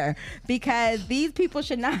assassinator, because these people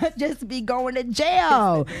should not just be going to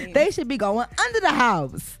jail. They should be going under the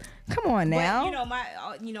house. Come on now.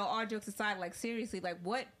 But, all jokes aside, like seriously, like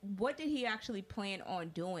what did he actually plan on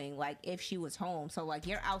doing? Like if she was home, so like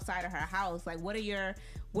you're outside of her house, like what are your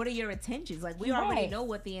intentions? Like we already know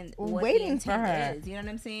what the intent for her is. You know what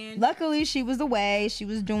I'm saying? Luckily, she was away. She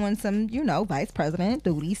was doing some, vice president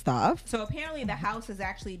duty stuff. So apparently, the house is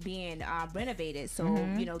actually being renovated. So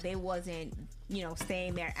they wasn't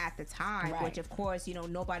staying there at the time, Right. which of course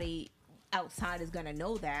nobody outside is gonna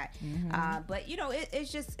know that. But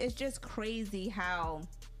it's just crazy how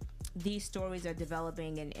these stories are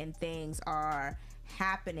developing and things are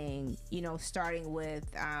happening, starting with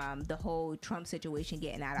the whole Trump situation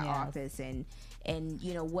getting out of office and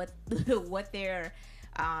what their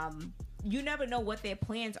you never know what their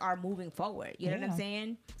plans are moving forward. You know what I'm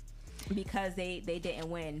saying? Because they didn't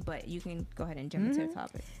win. But you can go ahead and jump into the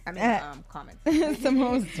topic. I mean, comments.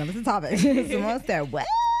 Simone, jump into the topic. Simone said, what?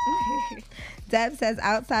 Deb says,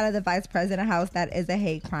 outside of the vice president house, that is a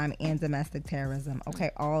hate crime and domestic terrorism. Okay,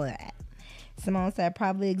 all of that. Simone said,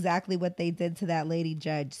 probably exactly what they did to that lady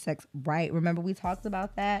judge. Sex, right? Remember we talked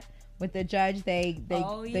about that with the judge? They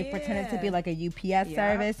pretended to be like a UPS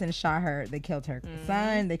service and shot her. They killed her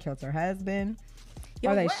son. They killed her husband. Yo,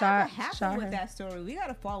 or they what shot happened with her. that story? We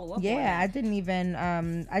gotta follow up. Yeah, on that.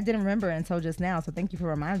 I didn't remember until just now. So thank you for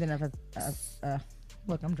reminding us.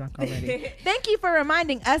 Look, I'm drunk already. Thank you for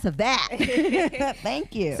reminding us of that.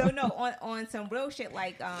 Thank you. So no, on some real shit,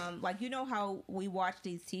 like how we watch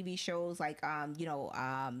these TV shows like CSI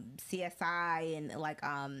and like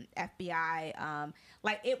FBI,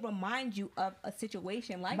 like it reminds you of a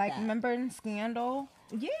situation like that. Remember in Scandal?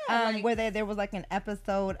 Yeah, where there was like an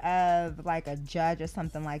episode of like a judge or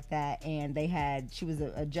something like that, and she was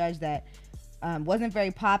a judge that wasn't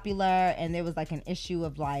very popular, and there was like an issue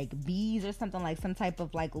of like bees or something, like some type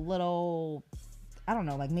of like little, I don't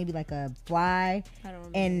know, like maybe like a fly,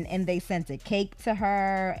 and they sent a cake to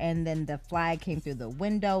her, and then the fly came through the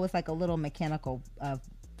window. It's like a little mechanical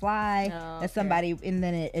fly that somebody, and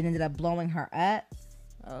then it ended up blowing her up.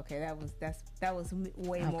 Okay, that was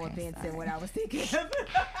way more advanced than what I was thinking of.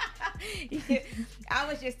 I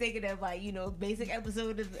was just thinking of like basic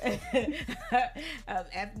episode of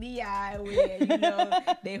FBI where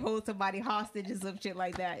they hold somebody hostage or some shit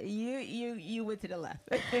like that. You went to the left.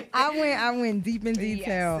 I went deep in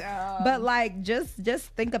detail, yes, but like just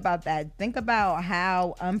think about that. Think about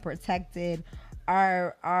how unprotected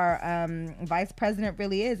our vice president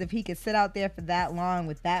really is. If he could sit out there for that long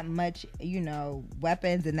with that much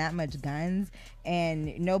weapons and that much guns,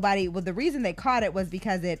 and nobody, well, the reason they caught it was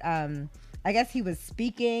because it I guess he was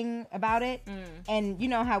speaking about it, and you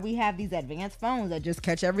know how we have these advanced phones that just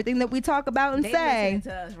catch everything that we talk about and say. Listening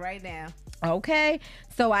to us right now. Okay,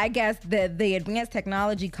 so I guess the advanced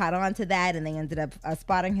technology caught on to that, and they ended up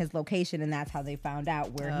spotting his location, and that's how they found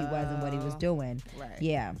out where he was and what he was doing. Right.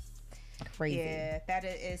 Yeah. Crazy. Yeah,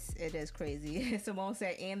 it is crazy. Simone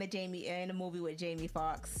said, and the movie with Jamie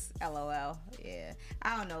Foxx. LOL. Yeah,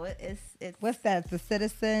 I don't know. It's what's that? The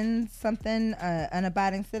Citizen something?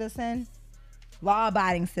 Unabiding Citizen.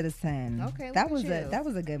 Law-abiding citizen. Okay, that was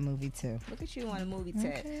a good movie too. Look at you on a movie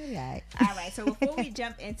tip. Okay, right. All right. So before we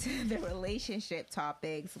jump into the relationship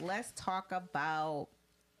topics, let's talk about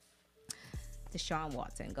Deshaun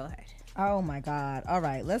Watson. Go ahead. Oh my God. All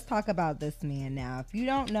right, let's talk about this man now. If you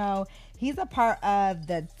don't know, he's a part of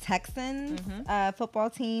the Texans football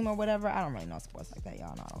team or whatever. I don't really know sports like that,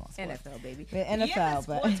 y'all. No, I don't know sports. NFL, baby. The NFL,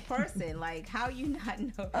 but sports person, like how you not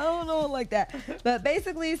know? I don't know like that. But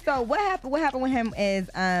basically, so what happened with him is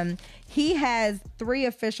he has 3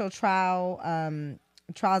 official trials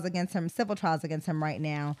against him, civil trials against him right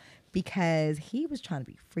now, because he was trying to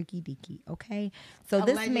be freaky deaky, okay? So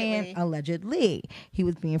this man, allegedly, he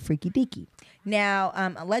was being freaky deaky. Now,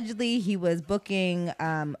 allegedly, he was booking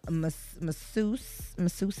massage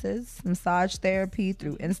therapy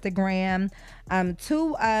through Instagram.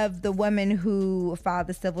 2 of the women who filed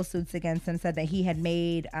the civil suits against him said that he had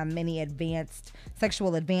made many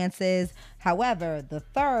sexual advances. However, the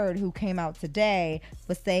 3rd, who came out today,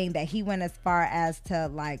 was saying that he went as far as to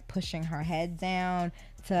like pushing her head down,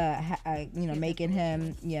 making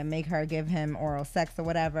him, make her give him oral sex or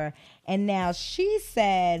whatever. And now she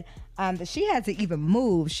said that she had to even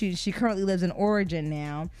move. She currently lives in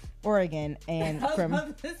Oregon, and from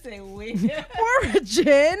Origin.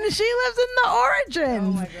 She lives in the Origins.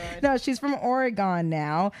 Oh my God. No, she's from Oregon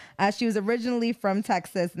now. She was originally from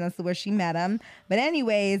Texas, and that's where she met him. But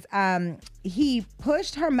anyways, he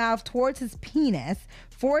pushed her mouth towards his penis,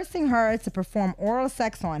 forcing her to perform oral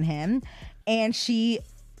sex on him, and she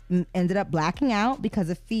ended up blacking out because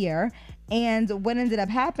of fear. And what ended up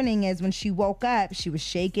happening is when she woke up, she was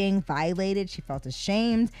shaking, violated, she felt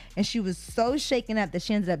ashamed, and she was so shaken up that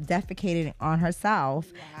she ended up defecating on herself.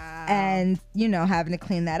 Wow. And, having to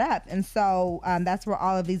clean that up. And so that's where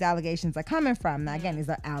all of these allegations are coming from. Now, again, these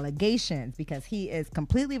are allegations because he is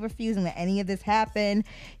completely refusing that any of this happened.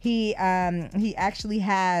 He actually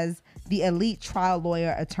has the elite trial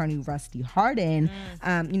lawyer attorney Rusty Hardin,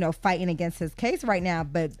 fighting against his case right now.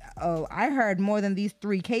 But I heard more than these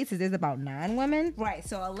 3 cases. There's about 9 women. Right.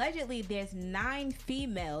 So allegedly, there's 9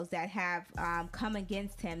 females that have come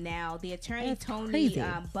against him. Now, the attorney That's Tony crazy.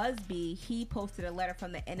 Busby, he posted a letter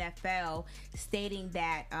from the NFL stating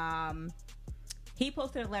that. He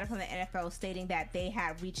posted a letter from the NFL stating that they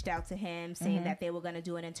had reached out to him, saying that they were going to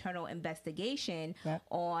do an internal investigation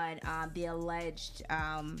on the alleged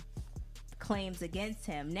claims against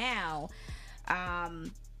him. Now,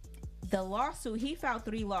 the lawsuit, he filed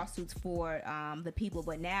 3 lawsuits for the people,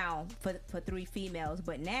 but now for 3 females.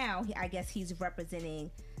 But now I guess he's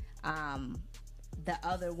representing the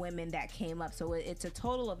other women that came up. So it's a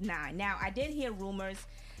total of 9. Now, I did hear rumors.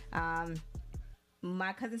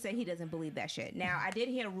 My cousin said he doesn't believe that shit. Now, I did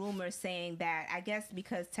hear rumors saying that I guess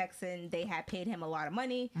because Texan, they had paid him a lot of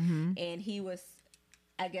money, and he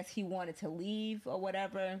wanted to leave or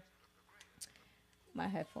whatever. My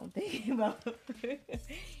headphone thing about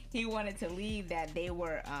he wanted to leave, that they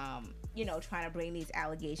were trying to bring these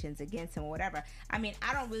allegations against him or whatever. I mean,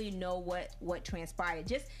 I don't really know what transpired.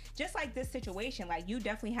 Just like this situation, like, you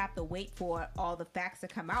definitely have to wait for all the facts to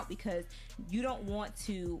come out because you don't want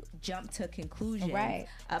to jump to conclusions. Right.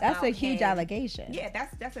 About That's a huge him. allegation. Yeah,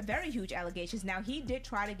 that's a very huge allegation. Now, he did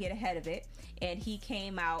try to get ahead of it, and he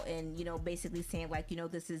came out and basically saying, like,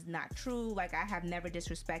 this is not true. Like, I have never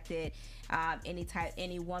disrespected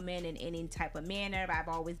any woman in any type of manner. I've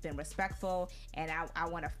always been respectful, and I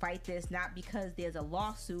want to fight this, not because there's a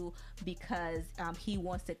lawsuit, because he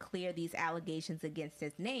wants to clear these allegations against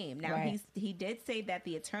his name. Now, Right. he did say that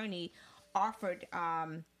the attorney offered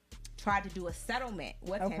tried to do a settlement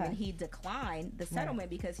with him, and he declined the settlement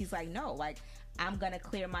because he's like, no, like, I'm gonna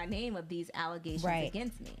clear my name of these allegations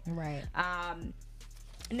against me. Right.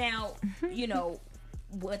 Now,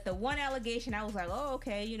 with the one allegation, I was like, oh,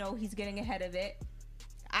 okay, he's getting ahead of it.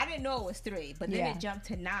 I didn't know it was 3, but then it jumped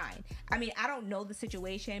to 9. I mean, I don't know the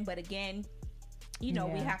situation, but again, we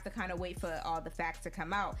have to kind of wait for all the facts to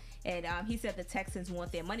come out. And he said the Texans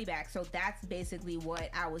want their money back. So that's basically what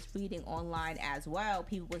I was reading online as well.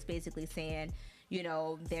 People was basically saying,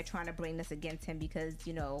 they're trying to bring this against him because,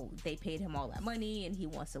 they paid him all that money and he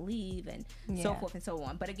wants to leave and so forth and so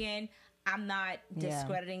on. But again, I'm not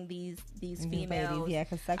discrediting these females. Ladies,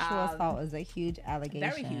 because sexual assault is a huge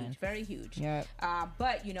allegation. Very huge. Yep.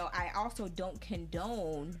 But I also don't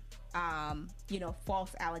condone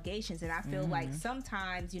false allegations, and I feel like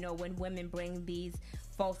sometimes when women bring these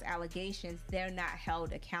false allegations, they're not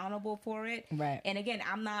held accountable for it. Right. And again,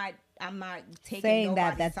 I'm not taking saying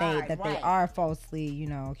that side, they are falsely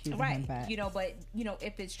accusing him, but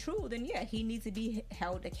if it's true, then he needs to be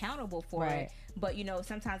held accountable for it. But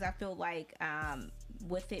sometimes I feel like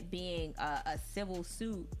with it being a civil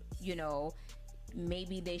suit,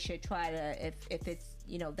 maybe they should try to, if it's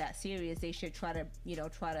that serious, they should try to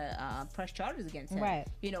press charges against him, right?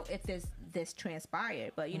 If this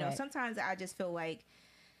transpired. But sometimes I just feel like,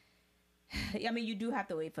 I mean, you do have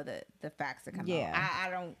to wait for the facts to come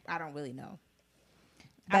out. I don't really know.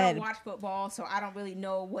 But I don't watch football, so I don't really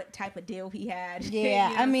know what type of deal he had.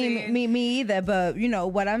 Yeah, I mean, me either. But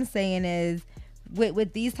what I'm saying is,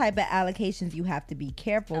 with these type of allegations, you have to be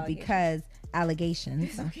careful because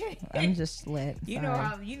allegations. Okay. I'm just lit. You know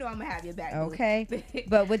I'm gonna have your back. Okay.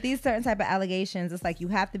 But with these certain type of allegations, it's like you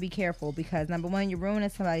have to be careful because number one, you're ruining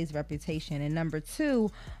somebody's reputation, and number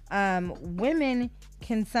two, women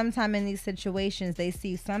can sometime in these situations they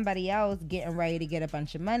see somebody else getting ready to get a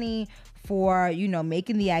bunch of money for, you know,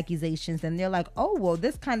 making the accusations, and they're like, oh, well,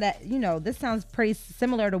 this kind of, you know, this sounds pretty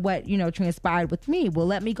similar to what, you know, transpired with me. Well,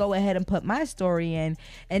 let me go ahead and put my story in.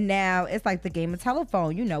 And now it's like the game of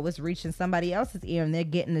telephone, you know, it's reaching somebody else's ear and they're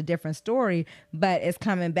getting a different story, but it's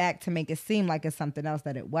coming back to make it seem like it's something else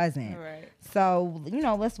that it wasn't. Right. So, you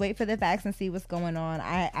know, let's wait for the facts and see what's going on.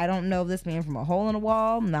 I don't know this man from a hole in the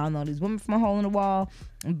wall. I don't know these women from a hole in the wall.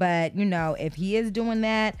 But, you know, if he is doing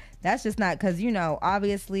that, that's just not because, you know,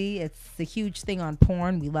 obviously it's a huge thing on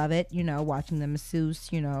porn. We love it, you know, watching the masseuse,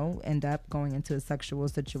 you know, end up going into a sexual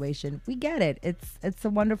situation. We get it. It's a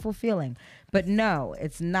wonderful feeling. But no,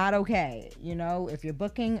 it's not okay. You know, if you're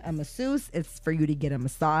booking a masseuse, it's for you to get a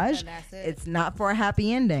massage. And that's it. It's not for a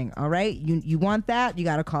happy ending. All right. You want that, you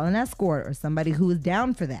got to call an escort or somebody who is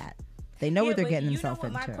down for that. They know what they're getting themselves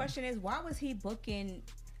into. My question is, why was he booking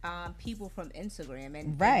people from Instagram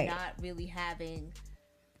and Right. not really having,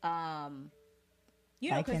 you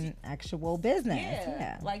know, Like 'cause an actual business. yeah,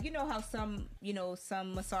 Yeah. like, you know how some, you know,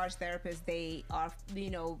 some massage therapists, they are, you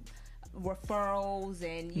know, referrals,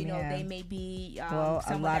 and you know, Yeah. they may be Well, a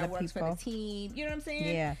someone lot that of works for people- the team. You know what I'm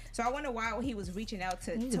saying? Yeah. So I wonder why he was reaching out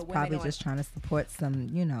to He was women probably on, just trying to support some,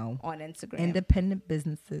 you know, on Instagram. independent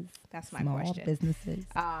businesses. That's my small question. businesses.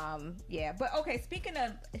 Yeah, but okay, speaking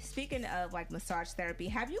of like massage therapy,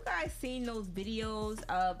 have you guys seen those videos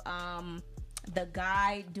of the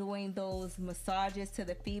guy doing those massages to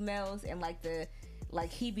the females, and like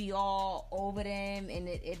he be all over them, and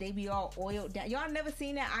they be all oiled down? Y'all never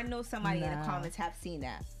seen that? I know somebody in the No. comments have seen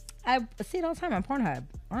that. I see it all the time on Pornhub,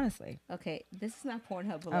 honestly. Okay, this is not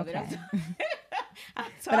Pornhub, beloved. Okay. I'm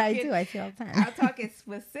But I talking- do. I see it all the time. I'm talking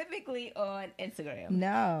specifically on Instagram.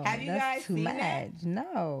 No. Have you that's guys too seen much. that?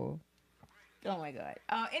 No. Oh my god.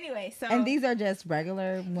 Anyway, so And these are just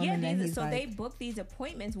regular women that he's so like, they booked these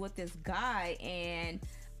appointments with this guy, and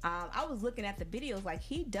I was looking at the videos, like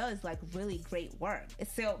he does like really great work.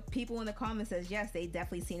 So people in the comments says yes, they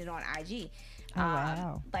definitely seen it on IG. Oh,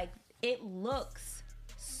 wow. Like it looks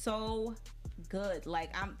so good.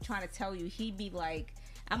 Like I'm trying to tell you, he be like,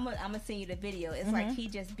 I'm gonna send you the video. It's like he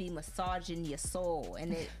just be massaging your soul,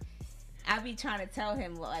 and I be trying to tell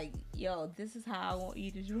him like, yo, this is how I want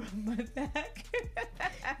you to rub my back.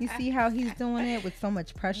 you see how he's doing it with so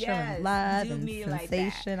much pressure Yes, and love do and me like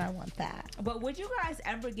that. sensation. I want that. But would you guys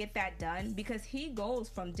ever get that done? Because he goes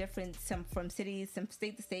from from cities, some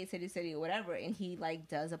state to state, city to city, or whatever, and he like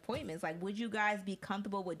does appointments. Like, would you guys be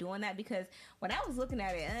comfortable with doing that? Because when I was looking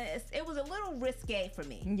at it, it was a little risque for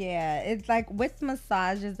me. Yeah, it's like with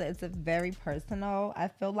massages, it's a very personal, I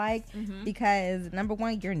feel like, because number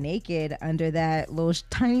one, you're naked under that little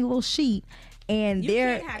tiny little sheet, and You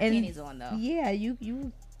they're can't have and panties on though. yeah,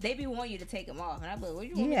 you They be wanting you to take them off, and I'm like, what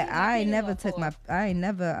you want me to yeah. take my I panties never off took for? my I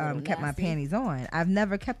never Little kept my nasty. panties on. I've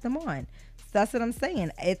never kept them on. So that's what I'm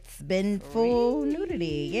saying. It's been full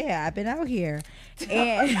nudity. Yeah, I've been out here,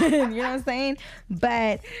 and you know what I'm saying.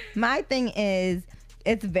 But my thing is,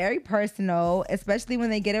 it's very personal, especially when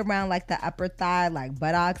they get around like the upper thigh, like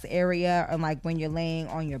buttocks area, or like when you're laying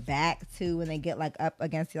on your back too, when they get like up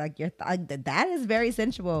against like your thigh. That is very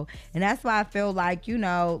sensual, and that's why I feel like, you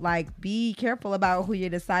know, like be careful about who you're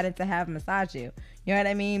deciding to have massage you. You know what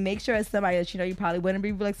I mean? Make sure it's somebody that you know you probably wouldn't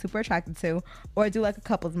be like super attracted to, or do like a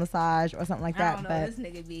couples massage or something like I that. don't know. But This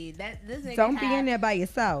nigga be that. This nigga don't be have- in there by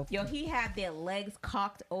yourself. Yo, he had their legs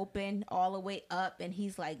cocked open all the way up, and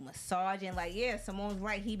he's like massaging. Like, yeah, Simone's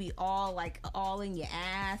right. He be all like all in your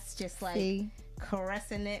ass, just like See?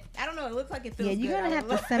 caressing it. I don't know. It looks like it feels. Yeah, you're good. gonna I have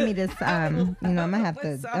would to send me this. I would You know, I'm gonna love have to.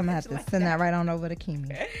 a I'm gonna have to massage send like that right on over to Kimi.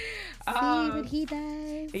 See what he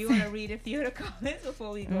does. You want to read a few of the comments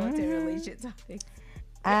before we go into relationship topics?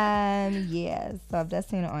 Yeah. So I've just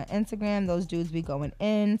seen it on Instagram. Those dudes be going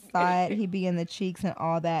inside. He be in the cheeks and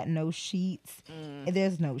all that. No sheets.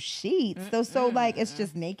 There's no sheets. So like it's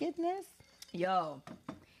just nakedness. Yo,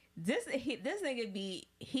 this nigga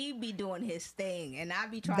be doing his thing, and I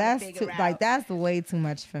be trying That's to figure too, out. like that's way too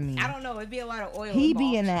much for me. I don't know. It'd be a lot of oil. He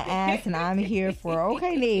be in involved. that ass, and I'm here for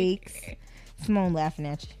okay, legs. Simone laughing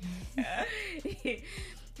at you.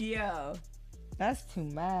 Yo, That's too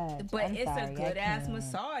much. but I'm it's sorry, a I good ass can't.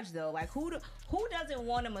 massage though. Like who doesn't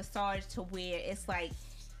want a massage to where it's like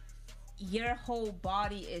your whole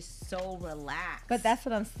body is so relaxed? But that's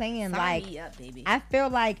what I'm saying. Sign Like me up, baby. I feel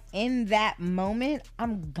like in that moment,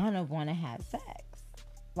 I'm gonna want to have sex.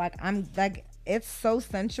 Like I'm like it's so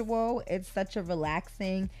sensual. It's such a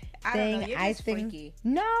relaxing I thing. don't know. You're just freaky.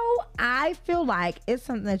 No, I feel like it's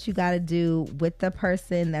something that you got to do with the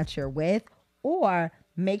person that you're with, or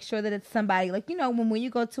make sure that it's somebody like, you know, when you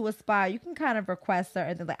go to a spa, you can kind of request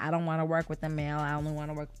certain things like, I don't want to work with a male, I only want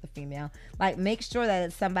to work with a female. Like, make sure that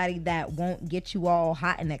it's somebody that won't get you all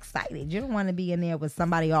hot and excited. You don't want to be in there with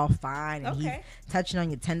somebody all fine and he's touching on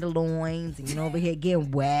your tenderloins and over here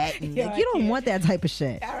getting wet. And, like, you don't want that type of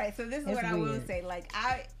shit. All right, so this is what I will say. Like,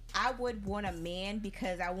 I would want a man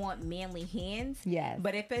because I want manly hands. Yes.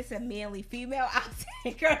 But if it's a manly female, I'll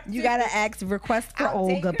take her. You gotta request for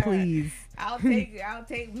Olga, please. I'll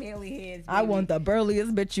take manly hands. Baby. I want the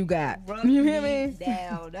burliest bitch you got. Rub you hear me?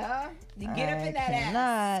 Down, You get up in that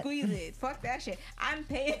ass, squeeze it. Fuck that shit. I'm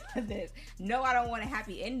paying for this. No, I don't want a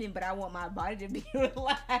happy ending, but I want my body to be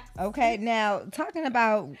relaxed. Okay, now talking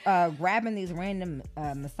about grabbing these random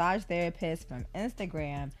massage therapists from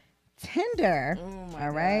Instagram. Tinder, all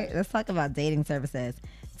right, let's talk about dating services.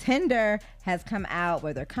 Tinder has come out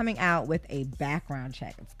where they're coming out with a background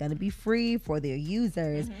check. It's going to be free for their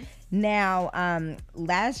users. Now,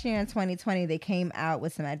 last year in 2020, they came out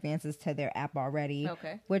with some advances to their app already,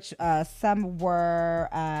 which some were,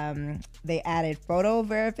 they added photo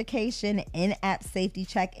verification, in-app safety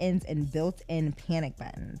check-ins, and built-in panic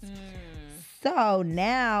buttons. So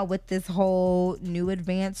now with this whole new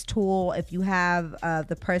advanced tool, if you have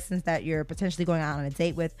the persons that you're potentially going out on a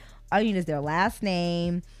date with, all you need is their last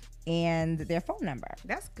name and their phone number.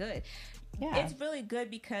 That's good. Yeah. It's really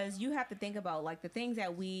good because you have to think about like the things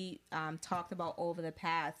that we talked about over the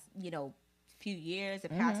past, few years, the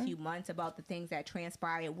past few months about the things that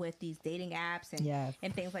transpired with these dating apps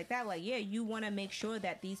and things like that. Like, you want to make sure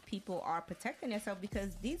that these people are protecting themselves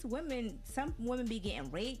because these women, some women be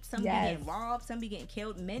getting raped, some be getting robbed, some be getting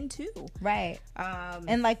killed, men too. Right.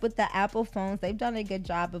 And like with the Apple phones, they've done a good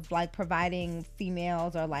job of like providing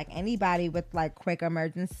females or like anybody with like quick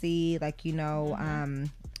emergency, like,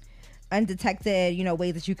 undetected,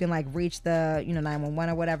 ways that you can like reach the, 911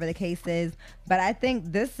 or whatever the case is. But I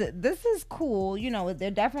think this is cool.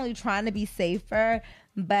 They're definitely trying to be safer.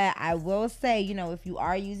 But I will say, if you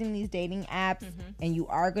are using these dating apps and you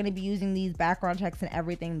are going to be using these background checks and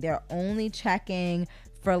everything, they're only checking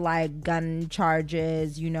for like gun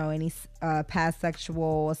charges, any past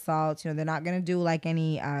sexual assaults. They're not going to do like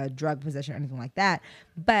any drug possession or anything like that.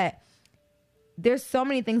 But there's so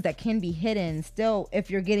many things that can be hidden still if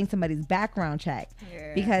you're getting somebody's background check.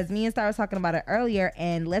 Because me and Star was talking about it earlier,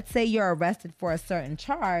 and let's say you're arrested for a certain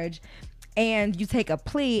charge and you take a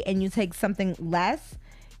plea and you take something less,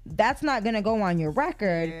 that's not going to go on your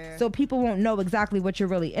record. So people won't know exactly what you're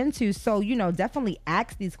really into. So, definitely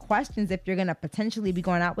ask these questions if you're going to potentially be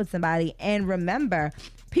going out with somebody. And remember,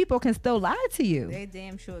 people can still lie to you. They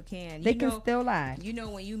damn sure can. They can still lie.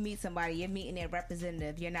 When you meet somebody, you're meeting their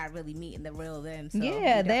representative. You're not really meeting the real them. So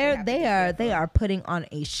they are putting on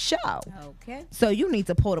a show. Okay. So you need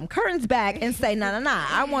to pull them curtains back and say, nah.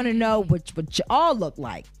 I want to know what you all look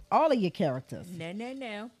like. All of your characters.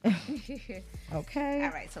 No. Okay.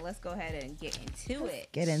 All right, so let's go ahead and get into it.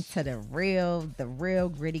 Get into the real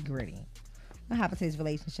gritty. What happened to these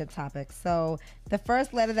relationship topics? So the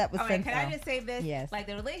first letter that was sent. Can I just say this? Yes. Like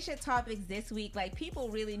the relationship topics this week, like people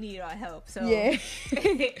really need our help. So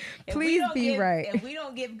please be right. If we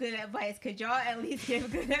don't give good advice, could y'all at least give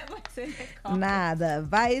good advice in the comments? Nah, the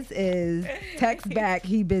advice is text back,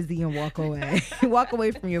 he busy, and walk away. Walk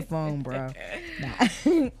away from your phone, bro.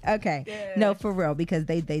 Nah. Okay. Yeah. No, for real, because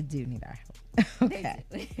they do need our help. Okay.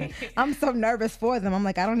 I'm so nervous for them. I'm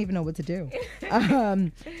like, I don't even know what to do.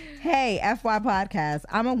 Hey, FY Podcast.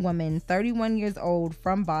 I'm a woman, 31 years old,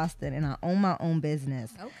 from Boston, and I own my own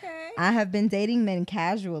business. Okay. I have been dating men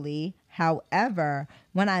casually. However,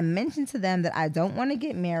 when I mention to them that I don't want to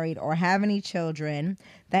get married or have any children,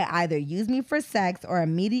 they either use me for sex or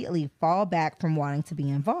immediately fall back from wanting to be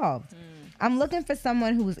involved. I'm looking for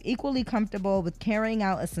someone who is equally comfortable with carrying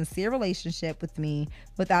out a sincere relationship with me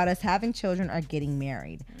without us having children or getting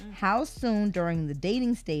married. How soon during the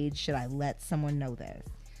dating stage should I let someone know this?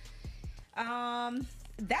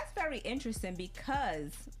 That's very interesting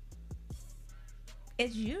because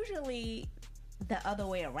it's usually the other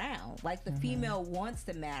way around. Like the female wants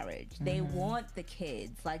the marriage. They want the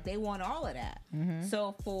kids. Like they want all of that.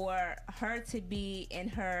 So for her to be in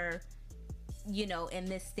her, in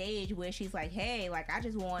this stage where she's like, hey, like I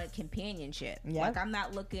just want companionship. Like I'm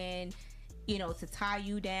not looking, to tie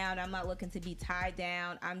you down. I'm not looking to be tied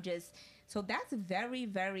down. So that's very,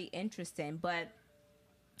 very interesting. But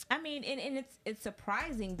I mean, and it's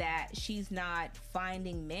surprising that she's not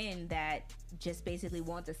finding men that just basically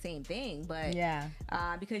want the same thing. But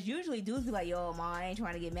because usually dudes be like, yo, ma, I ain't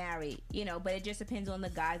trying to get married, but it just depends on the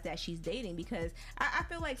guys that she's dating. Because I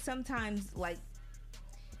feel like sometimes, like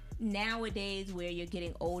nowadays where you're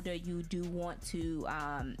getting older, you do want to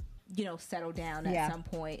settle down at some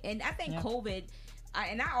point. And I think COVID,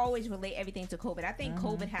 and I always relate everything to COVID. I think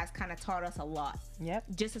COVID has kind of taught us a lot. Yep.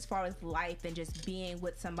 Just as far as life and just being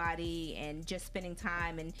with somebody and just spending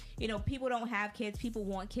time. And, people don't have kids. People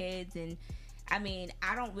want kids. And, I mean,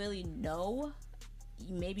 I don't really know.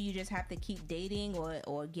 Maybe you just have to keep dating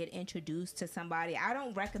or get introduced to somebody. I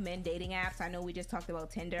don't recommend dating apps. I know we just talked about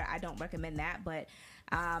Tinder. I don't recommend that. But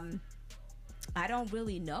I don't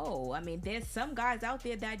really know. I mean, there's some guys out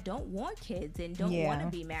there that don't want kids and don't want to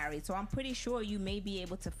be married. So I'm pretty sure you may be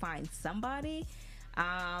able to find somebody.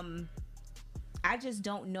 I just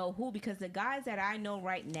don't know who, because the guys that I know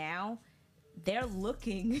right now, they're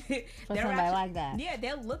looking for somebody like that. Yeah,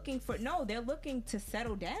 they're looking to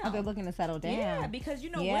settle down. Oh, they're looking to settle down. Yeah, because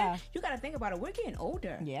you got to think about it. We're getting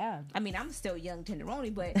older. Yeah. I mean, I'm still young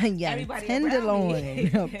tenderoni, but everybody around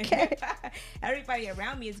me, okay. Everybody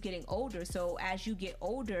around me is getting older. So as you get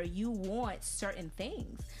older, you want certain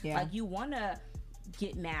things. Yeah. Like you want to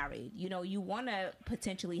get married. You want to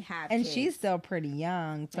potentially have kids. And she's still pretty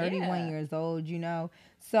young, 31 years old,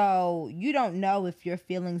 So you don't know if your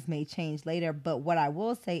feelings may change later. But what I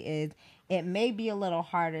will say is it may be a little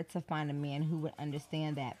harder to find a man who would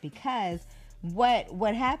understand that, because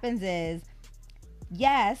what happens is,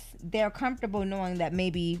 yes, they're comfortable knowing that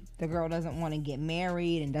maybe the girl doesn't want to get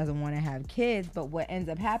married and doesn't want to have kids. But what ends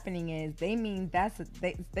up happening is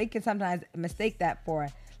they can sometimes mistake that for,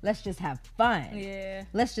 let's just have fun. Yeah.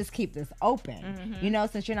 Let's just keep this open. Mm-hmm.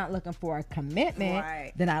 Since you're not looking for a commitment,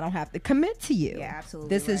 then I don't have to commit to you. Yeah, absolutely.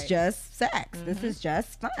 This is just sex. Mm-hmm. This is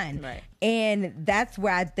just fun. Right. And that's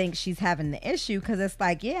where I think she's having the issue, because it's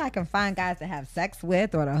like, I can find guys to have sex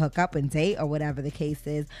with or to hook up and date or whatever the case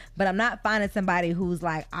is, but I'm not finding somebody who's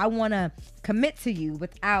like, I want to commit to you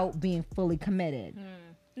without being fully committed.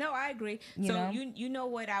 No, I agree. You know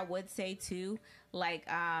what I would say too? Like,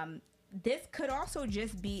 this could also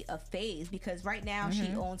just be a phase, because right now she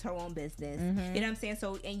owns her own business. You know what I'm saying?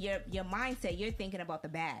 So in your mindset, you're thinking about the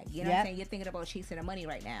bag. You know what I'm saying? You're thinking about chasing the money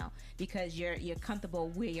right now because you're comfortable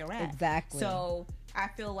where you're at. Exactly. So I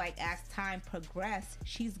feel like as time progresses,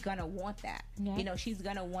 she's gonna want that. Yeah. She's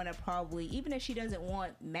gonna want to probably, even if she doesn't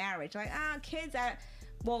want marriage, like kids.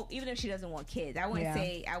 Well, even if she doesn't want kids, I wouldn't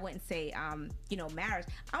say marriage.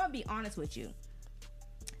 I'm gonna be honest with you.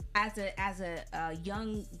 As a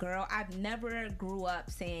young girl, I've never grew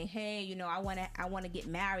up saying, hey, I want to get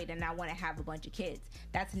married and I want to have a bunch of kids.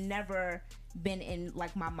 That's never been in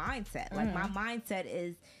like my mindset. Like my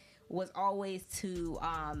mindset was always to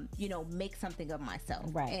make something of myself.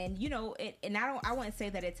 Right. And and I wouldn't say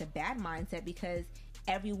that it's a bad mindset, because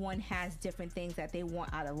everyone has different things that they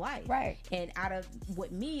want out of life. Right. And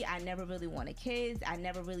with me, I never really wanted kids. I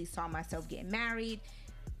never really saw myself getting married.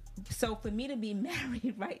 So for me to be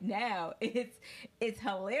married right now, it's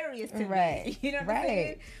hilarious to me. You know what I'm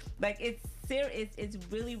saying? Like it's serious. It's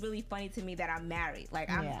really, really funny to me that I'm married.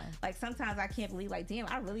 Like I'm like, sometimes I can't believe, like, damn,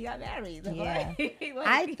 I really got married.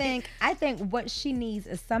 Like, I think what she needs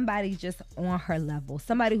is somebody just on her level,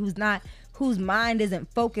 somebody whose mind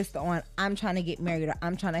isn't focused on, I'm trying to get married or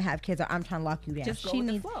I'm trying to have kids or I'm trying to lock you down. Just go with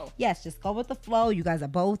the flow. Yes, just go with the flow. You guys are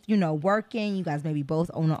both, working. You guys maybe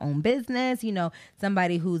both own their own business.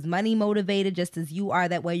 Somebody who's money motivated just as you are.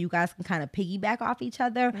 That way you guys can kind of piggyback off each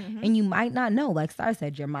other. And you might not know, like Star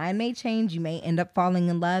said, your mind may change. You may end up falling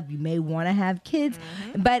in love. You may want to have kids.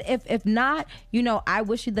 But if not, I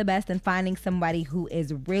wish you the best in finding somebody who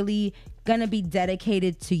is really gonna be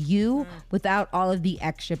dedicated to you without all of the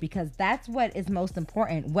extra, because that's what is most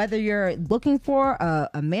important. Whether you're looking for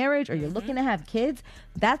a marriage or you're looking to have kids,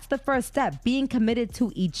 that's the first step, being committed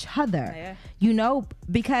to each other.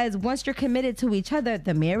 Because once you're committed to each other,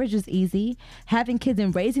 the marriage is easy. Having kids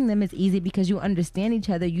and raising them is easy because you understand each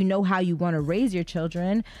other. You know how you want to raise your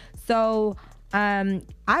children. So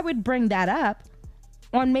I would bring that up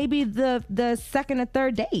on maybe the second or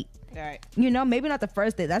third date. All right. Maybe not the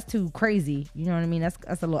first date. That's too crazy. You know what I mean?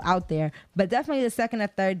 That's a little out there. But definitely the second or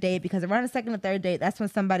third date, because around the second or third date, that's when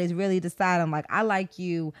somebody's really deciding, like, I like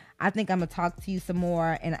you. I think I'm going to talk to you some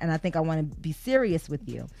more. And I think I want to be serious with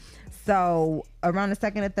you. So around the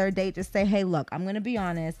second or third date, just say, hey, look, I'm going to be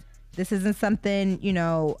honest. This isn't something,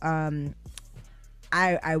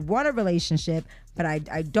 I want a relationship, but I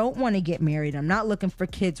don't want to get married. I'm not looking for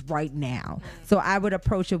kids right now. So I would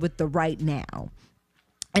approach it with the right now.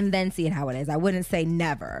 And then see it how it is. I wouldn't say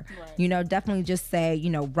never. Right. Definitely just say,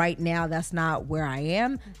 right now that's not where I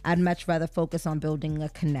am. I'd much rather focus on building a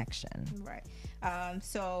connection. Right.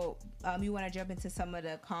 So you want to jump into some of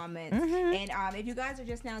the comments. And if you guys are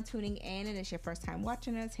just now tuning in and it's your first time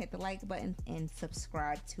watching us, hit the like button and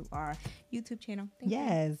subscribe to our YouTube channel. Thank you.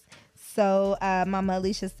 Yes. So Mama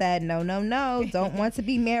Alicia said, no, don't want to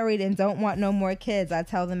be married and don't want no more kids. I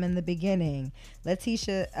tell them in the beginning.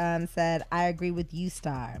 Letitia said, I agree with you,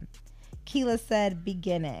 Star. Keela said,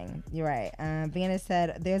 beginning. You're right. Vanna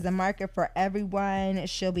said, there's a market for everyone.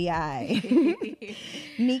 She'll be I.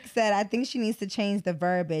 Neek said, I think she needs to change the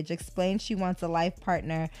verbiage. Explain she wants a life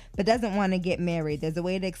partner, but doesn't want to get married. There's a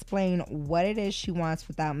way to explain what it is she wants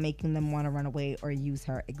without making them want to run away or use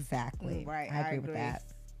her. Exactly. Right. I agree with that.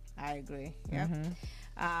 I agree. Yeah.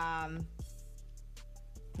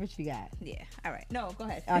 What you got? Yeah. All right. No, go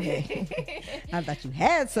ahead. Okay. I thought you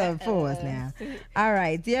had something for us now. All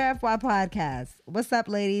right. Dear FY Podcast. What's up,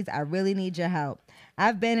 ladies? I really need your help.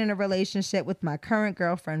 I've been in a relationship with my current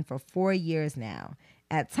girlfriend for 4 years now.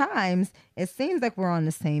 At times, it seems like we're on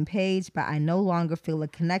the same page, but I no longer feel a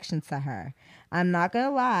connection to her. I'm not going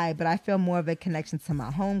to lie, but I feel more of a connection to my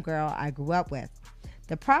homegirl I grew up with.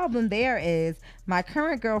 The problem there is my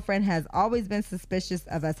current girlfriend has always been suspicious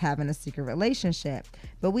of us having a secret relationship,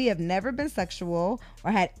 but we have never been sexual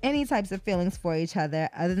or had any types of feelings for each other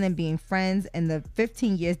than being friends in the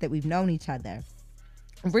 15 years that we've known each other.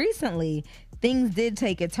 Recently, things did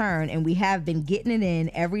take a turn and we have been getting it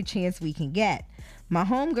in every chance we can get. My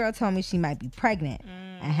homegirl told me she might be pregnant.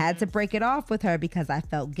 I had to break it off with her because I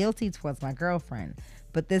felt guilty towards my girlfriend.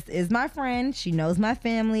 But this is my friend. She knows my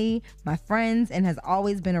family, my friends, and has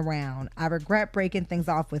always been around. I regret breaking things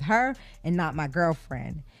off with her and not my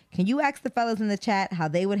girlfriend. Can you ask the fellas in the chat how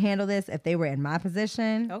they would handle this if they were in my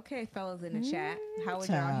position? Okay, fellas in the chat. How would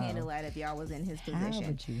y'all handle that if y'all was in his position? How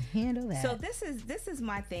would you handle that? So this is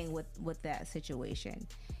my thing with that situation.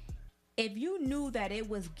 If you knew that it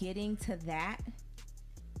was getting to that,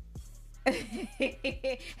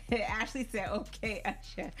 Ashley said, "Okay,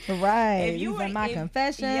 Usher." Right. If you These are my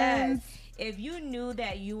confessions. Yes. If you knew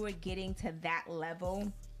that you were getting to that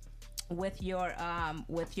level with your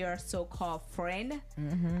so-called friend,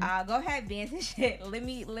 go ahead, Vince, and shit. Let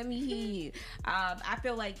me hear you. I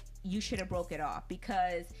feel like you should have broke it off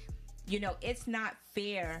because it's not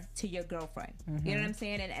fair to your girlfriend. You know what I'm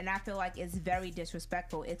saying? And I feel like it's very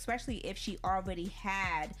disrespectful, especially if she already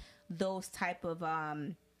had those type of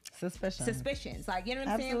suspicions. Like, you know what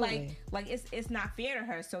I'm saying? Like it's not fair to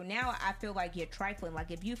her. So now I feel like you're trifling.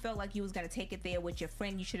 Like, if you felt like you was gonna take it there with your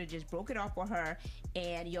friend, you should have just broke it off with her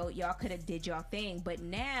and y'all could have did your thing. But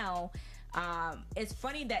now it's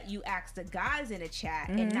funny that you asked the guys in the chat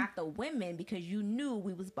and not the women because you knew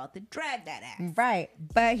we was about to drag that ass. Right.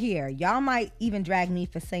 But here, y'all might even drag me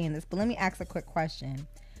for saying this, but let me ask a quick question.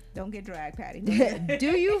 Don't get dragged, Patty.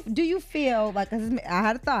 Do you feel like, I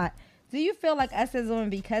had a thought, do you feel like us as women,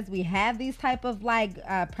 because we have these type of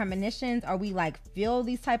premonitions, or we feel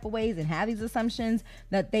these type of ways and have these assumptions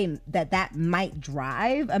that might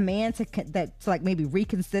drive a man to maybe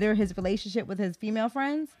reconsider his relationship with his female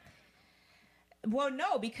friends? Well,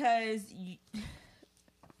 no, because she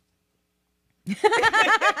was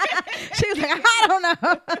like, I don't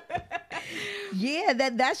know. Yeah,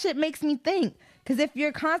 that shit makes me think. Because if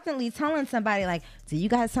you're constantly telling somebody, like, do you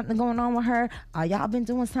got something going on with her? Y'all been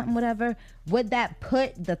doing something, whatever? Would that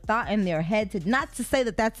put the thought in their head to, not to say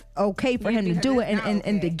that that's okay for him to do it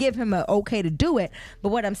and to give him a okay to do it. But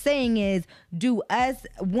what I'm saying is, do us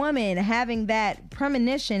women having that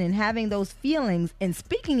premonition and having those feelings and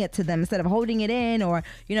speaking it to them instead of holding it in, or,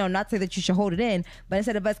 not say that you should hold it in, but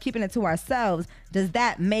instead of us keeping it to ourselves, does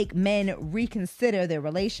that make men reconsider their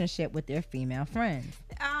relationship with their female friends?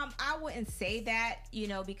 I wouldn't say that,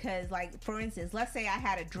 because, for instance, let's say I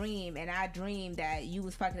had a dream and I dreamed that you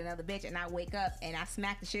was fucking another bitch, and I wake up and I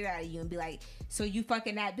smack the shit out of you and be like, so you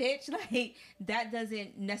fucking that bitch? Like, that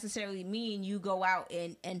doesn't necessarily mean you go out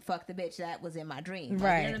and fuck the bitch that was in my dream. Like,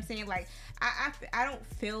 right. You know what I'm saying? Like, I don't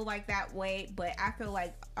feel like that way, but I feel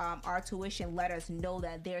like our tuition let us know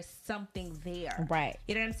that there's something there. Right.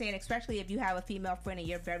 You know what I'm saying? Especially if you have a female friend and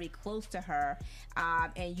you're very close to her,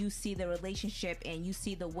 and you see the relationship and you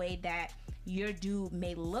see the way that your dude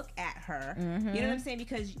may look at her. You know what I'm saying?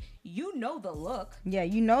 Because you know the look. Yeah,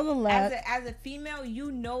 you know the look. As a female,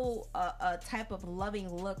 you know a type of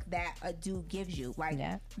loving look that a dude gives you. Like,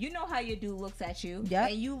 you know how your dude looks at you. Yeah.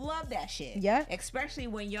 And you love that shit. Yeah. Especially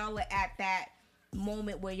when y'all are at that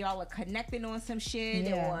moment where y'all are connecting on some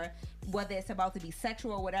shit, or whether it's about to be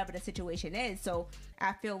sexual or whatever the situation is. So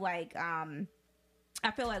I feel like I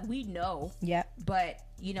feel like we know. Yep. But,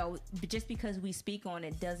 you know, just because we speak on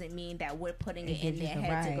it doesn't mean that we're putting it in gives you their the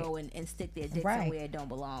head right. to go and stick their dick Right. somewhere it don't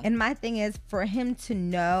belong. And my thing is for him to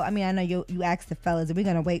know. I mean, I know you asked the fellas. Are we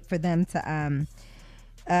gonna wait for them to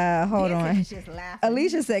hold Vantage on? is just laughing.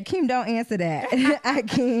 Alicia said, Kim, don't answer that. I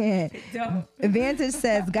can't. Don't. Vantage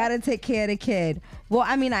says, gotta take care of the kid. Well,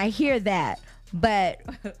 I mean, I hear that, but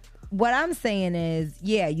what I'm saying is,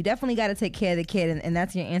 yeah, you definitely got to take care of the kid, and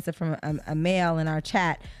that's your answer from a male in our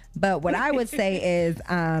chat. But what I would say is,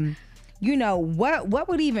 you know, what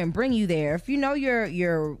would even bring you there? If you know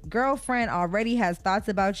your girlfriend already has thoughts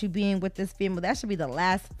about you being with this female, that should be the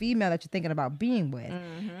last female that you're thinking about being with.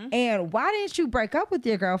 Mm-hmm. And why didn't you break up with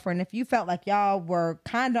your girlfriend if you felt like y'all were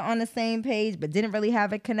kind of on the same page but didn't really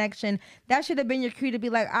have a connection? That should have been your cue to be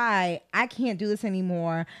like, I can't do this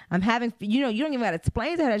anymore. I'm having, you know, you don't even got to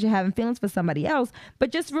explain to her that you're having feelings for somebody else,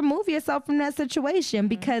 but just remove yourself from that situation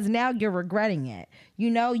because now you're regretting it. You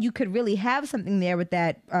know, you could really have something there with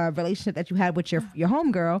that relationship that you had with your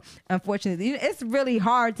homegirl. Unfortunately, it's really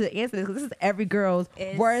hard to answer this because this is every girl's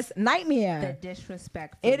worst nightmare. The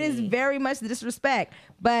disrespect. It is very much the disrespect,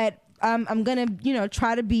 but I'm gonna, you know,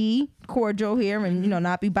 try to be cordial here and, you know,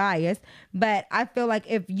 not be biased. But I feel like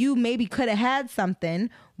if you maybe could have had something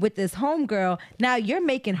with this homegirl, now you're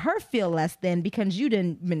making her feel less than because you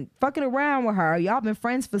didn't been fucking around with her. Y'all been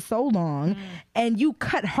friends for so long, and you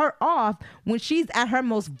cut her off when she's at her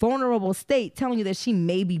most vulnerable state, telling you that she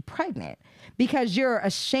may be pregnant. Because you're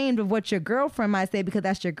ashamed of what your girlfriend might say because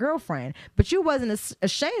that's your girlfriend. But you wasn't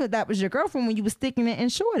ashamed that was your girlfriend when you was sticking it in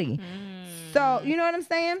shorty. So, you know what I'm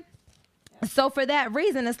saying? So for that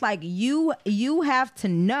reason, it's like you have to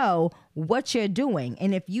know what you're doing.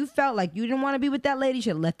 And if you felt like you didn't want to be with that lady, you should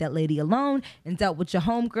have left that lady alone and dealt with your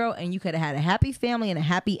homegirl, and you could have had a happy family and a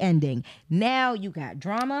happy ending. Now you got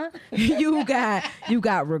drama, you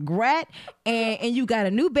got regret, and you got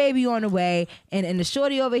a new baby on the way, and the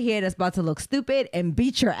shorty over here that's about to look stupid and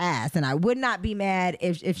beat your ass. And I would not be mad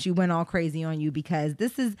if she went all crazy on you, because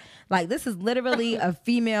this is literally a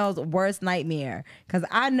female's worst nightmare. Because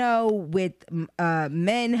I know with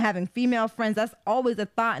men having female friends, that's always a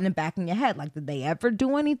thought in the back of your head, like, did they ever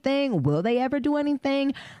do anything? Will they ever do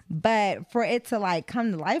anything? But for it to like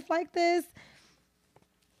come to life like this,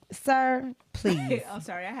 sir, please. I'm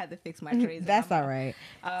sorry, I had to fix my trays. That's all right.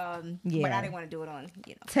 Yeah. But I didn't want to do it on,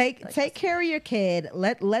 you know. Take care of your kid.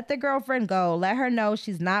 Let the girlfriend go. Let her know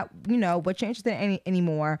she's not, you know, what you're interested in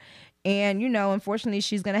anymore. And, you know, unfortunately,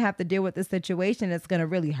 she's going to have to deal with this situation that's going to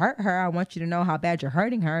really hurt her. I want you to know how bad you're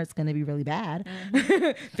hurting her. It's going to be really bad.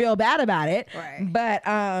 Feel bad about it.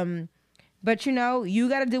 Right. But, you know, you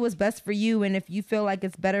got to do what's best for you. And if you feel like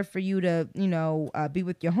it's better for you to, you know, be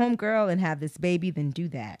with your homegirl and have this baby, then do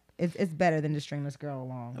that. It's better than to string this girl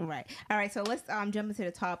along. Right. All right. So let's jump into the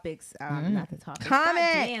topics. Not the topics.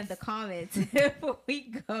 Comments. God damn, the comments. Before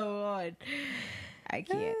we go on. I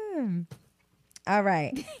can't. All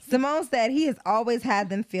right. Simone said he has always had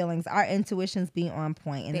them feelings. Our intuitions be on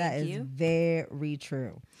point, and Thank that is you. very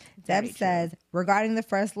true. Very Deb says, regarding the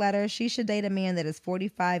first letter, she should date a man that is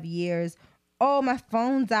 45 years. Oh, my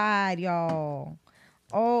phone died, y'all.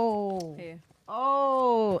 Oh. Yeah.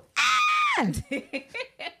 Oh. Ah!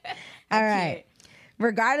 All right.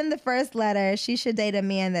 Regarding the first letter, she should date a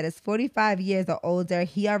man that is 45 years or older.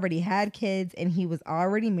 He already had kids and he was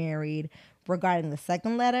already married. Regarding the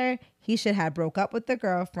second letter, he should have broke up with the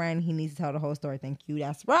girlfriend. He needs to tell the whole story. Thank you.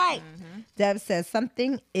 That's right. Deb says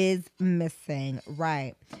something is missing.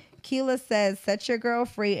 Right. Keela says set your girl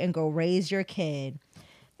free and go raise your kid.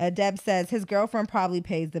 Deb says his girlfriend probably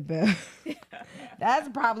pays the bill. That's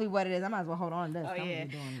probably what it is. I might as well hold on to this. Oh, I'm yeah.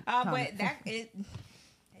 doing But comments.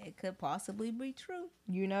 it could possibly be true.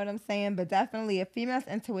 You know what I'm saying? But definitely a female's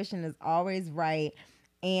intuition is always right.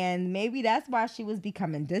 And maybe that's why she was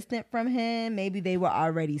becoming distant from him. Maybe they were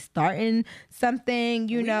already starting something,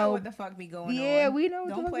 you We know. what the fuck be going on. Yeah, we know what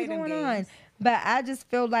Don't the fuck play is them going on. games. But I just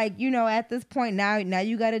feel like, you know, at this point now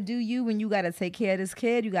you got to do you, and you got to take care of this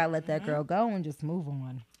kid. You got to let that girl go and just move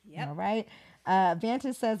on. Yep. All right.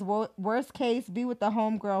 Vantage says, worst case, be with the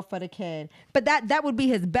homegirl for the kid. But that would be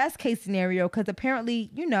his best case scenario, because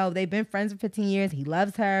apparently, you know, they've been friends for 15 years. He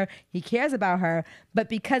loves her. He cares about her. But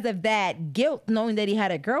because of that guilt, knowing that he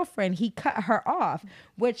had a girlfriend, he cut her off,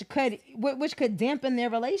 which could dampen their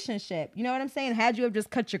relationship. You know what I'm saying? Had you have just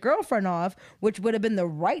cut your girlfriend off, which would have been the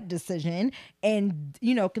right decision, and,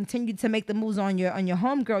 you know, continued to make the moves on your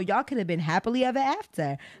homegirl, y'all could have been happily ever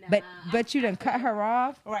after. But you done cut her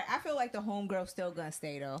off. Right. I feel like the homegirl homegirl still gonna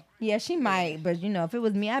stay though. Yeah, she might, but you know, if it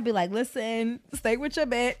was me, I'd be like, listen, stay with your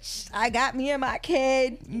bitch. I got me and my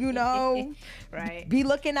kid, you know. Right. Be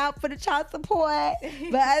looking out for the child support.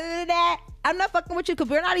 But other than that, I'm not fucking with you because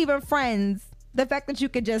we're not even friends. The fact that you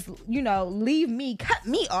could just, you know, leave me, cut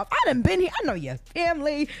me off. I done been here. I know your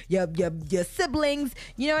family, your siblings.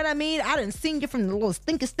 You know what I mean? I done seen you from the little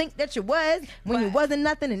stink that you was when you wasn't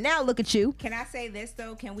nothing, and now look at you. Can I say this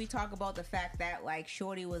though? Can we talk about the fact that like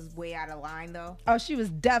Shorty was way out of line though? Oh, she was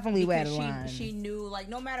definitely way out of Because line. she knew, like,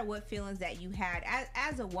 no matter what feelings that you had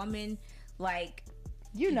as a woman, like,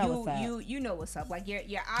 you know what's up. You know what's up. Like you're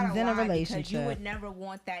out of in a line relationship. because you would never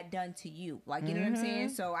want that done to you. Like, you know what I'm saying?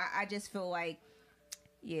 So I just feel like,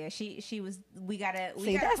 yeah, she was. We gotta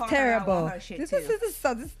that's call terrible. her out on her shit This too. is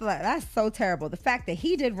that's so terrible. The fact that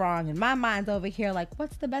he did wrong, and my mind's over here like,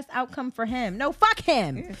 what's the best outcome for him? No, fuck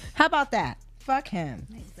him. How about that? Fuck him.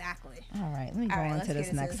 Exactly. All right, let me go All right, on let's to get this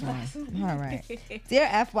into next this one. All right. Dear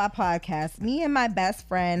FY Podcast, me and my best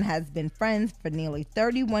friend has been friends for nearly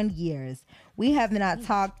 31 years. We have not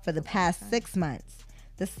talked for the past 6 months.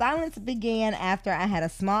 The silence began after I had a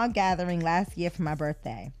small gathering last year for my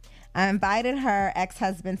birthday. I invited her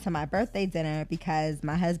ex-husband to my birthday dinner because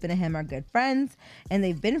my husband and him are good friends, and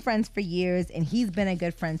they've been friends for years, and he's been a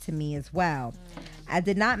good friend to me as well. I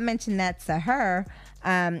did not mention that to her,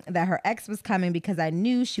 that her ex was coming, because I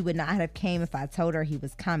knew she would not have came if I told her he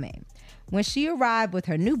was coming. When she arrived with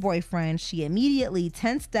her new boyfriend, she immediately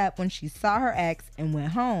tensed up when she saw her ex and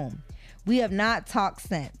went home. We have not talked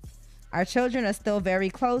since. Our children are still very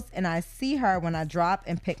close, and I see her when I drop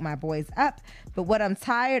and pick my boys up, but what I'm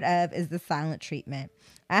tired of is the silent treatment.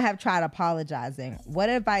 I have tried apologizing. What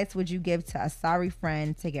advice would you give to a sorry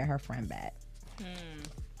friend to get her friend back?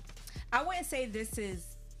 I wouldn't say this is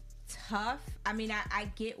tough. I mean,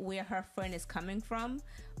 I get where her friend is coming from,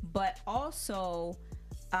 but also,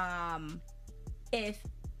 if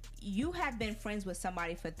you have been friends with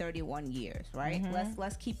somebody for 31 years, right?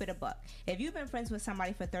 Let's keep it a buck. If you've been friends with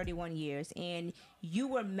somebody for 31 years and you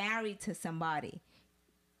were married to somebody,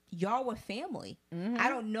 y'all were family. I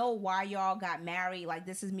don't know why y'all got married. Like,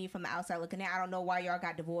 this is me from the outside looking in. I don't know why y'all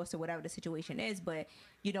got divorced or whatever the situation is, but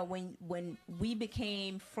you know, when we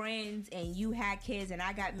became friends and you had kids and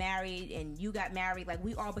I got married and you got married, like,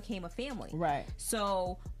 we all became a family. Right.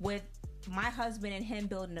 So with my husband and him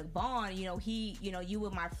building a bond, you know, you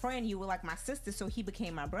were my friend, you were like my sister, so he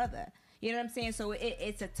became my brother. You know what I'm saying? So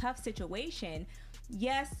it's a tough situation.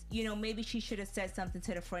 Yes, you know, maybe she should have said something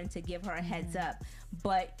to the friend to give her a heads up,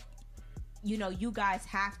 but you know, you guys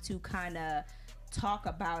have to kind of talk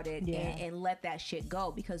about it and let that shit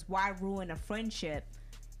go, because why ruin a friendship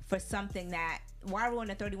for something that, why ruin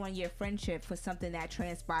a 31-year friendship for something that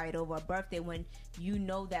transpired over a birthday when you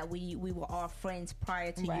know that we were all friends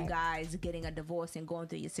prior to you guys getting a divorce and going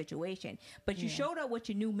through your situation, but you showed up with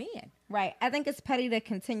your new man. Right. I think it's petty to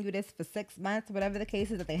continue this for 6 months, whatever the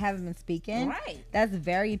case is, that they haven't been speaking. Right. That's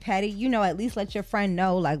very petty. You know, at least let your friend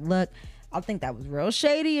know, like, look, I think that was real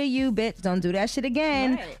shady of you, bitch. Don't do that shit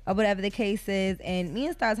again. Right. Or whatever the case is. And me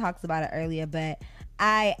and Star talks about it earlier, but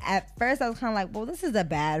at first I was kind of like, well, this is a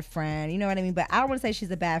bad friend. You know what I mean? But I don't want to say she's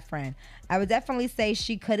a bad friend. I would definitely say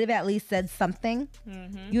she could have at least said something,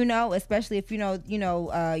 you know, especially if,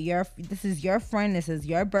 this is your friend, this is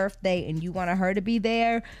your birthday, and you wanted her to be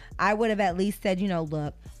there. I would have at least said, you know,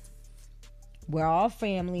 look, we're all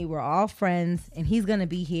family, we're all friends, and he's gonna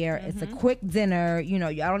be here. It's a quick dinner, you know,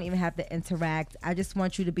 y'all don't even have to interact. I just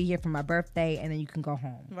want you to be here for my birthday, and then you can go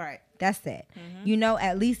home. Right. That's it. You know,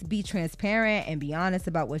 at least be transparent and be honest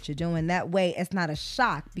about what you're doing. That way it's not a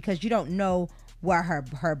shock, because you don't know what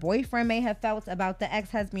her boyfriend may have felt about the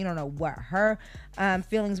ex-husband. You don't know what her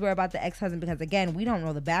feelings were about the ex-husband, because again, we don't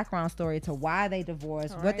know the background story to why they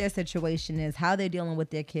divorced, what their situation is, how they're dealing with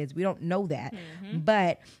their kids. We don't know that.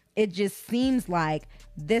 But it just seems like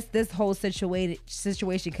this whole situation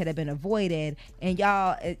could have been avoided. And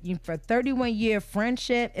y'all, for 31-year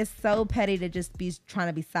friendship, it's so petty to just be trying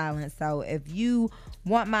to be silent. So if you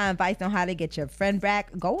want my advice on how to get your friend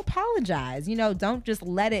back, go apologize. You know, don't just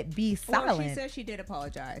let it be silent. Well, she said she did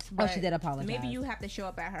apologize. Oh, she did apologize. Maybe you have to show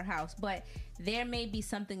up at her house, but there may be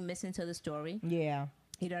something missing to the story. Yeah.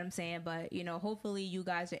 You know what I'm saying? But, you know, hopefully you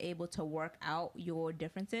guys are able to work out your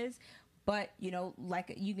differences. But, you know,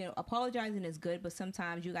 like, you know, apologizing is good, but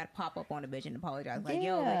sometimes you got to pop up on a bitch and apologize. Like,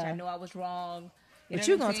 yo, bitch, I know I was wrong. But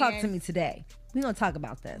you're going to talk to me today. We're going to talk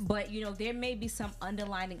about this. But, you know, there may be some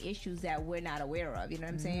underlying issues that we're not aware of. You know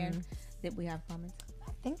what I'm saying? Did we have comments?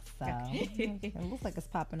 I think so. It looks like it's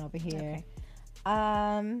popping over here.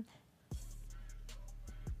 Okay.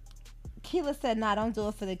 Keela said, nah, don't do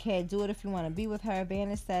it for the kid. Do it if you want to be with her.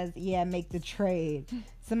 Vanish says, yeah, make the trade.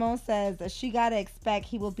 Simone says, she got to expect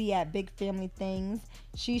he will be at big family things.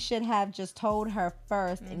 She should have just told her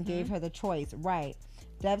first and gave her the choice. Right.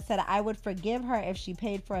 Deb said, I would forgive her if she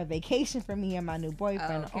paid for a vacation for me and my new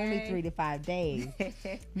boyfriend. Okay. Only 3 to 5 days.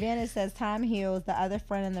 Vanish says, time heals. The other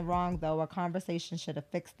friend in the wrong, though. A conversation should have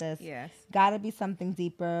fixed this. Yes. Gotta be something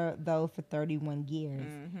deeper, though, for 31 years.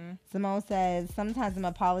 Simone says, sometimes some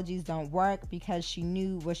apologies don't work because she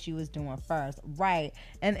knew what she was doing first. Right.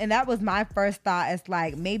 And that was my first thought. It's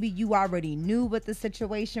like, maybe you already knew what the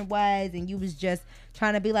situation was and you was just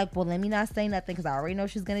trying to be like, well, let me not say nothing because I already know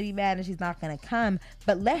she's going to be mad and she's not going to come.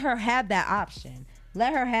 But let her have that option.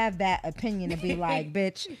 Let her have that opinion and be like,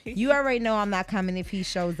 bitch, you already know I'm not coming if he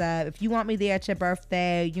shows up. If you want me there at your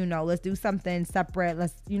birthday, you know, let's do something separate.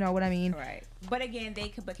 Let's, you know what I mean? Right. But again,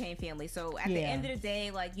 they became family. So at the end of the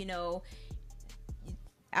day, like, you know,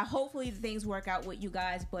 hopefully things work out with you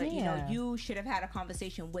guys, but you know, you should have had a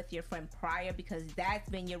conversation with your friend prior because that's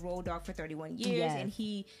been your road dog for 31 years and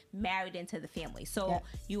he married into the family. So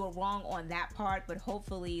you were wrong on that part, but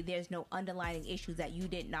hopefully there's no underlying issues that you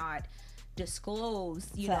did not disclose,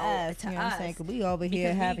 you know, us, to you know what I'm us. saying? 'Cause we over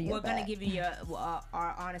here having we're gonna give you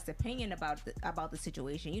our honest opinion about the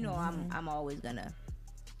situation. You know, I'm always gonna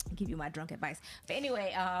give you my drunk advice. But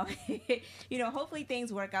anyway, you know, hopefully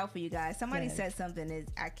things work out for you guys. Somebody said something,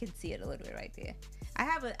 I can see it a little bit right there. I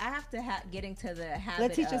have to get into the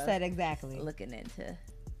habit Letitia of said exactly. looking into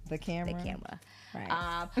The camera.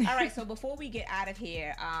 Right. All right, so before we get out of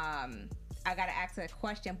here, I gotta ask a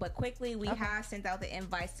question, but quickly, we have sent out the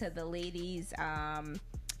invites to the ladies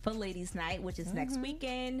for Ladies Night, which is next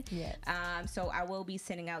weekend. Yes. So I will be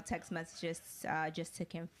sending out text messages just to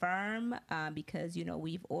confirm because, you know,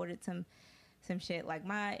 we've ordered some shit. Like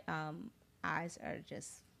my eyes are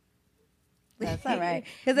just... That's all right.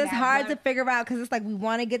 Because it's hard to figure out because it's like we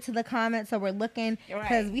want to get to the comments, so we're looking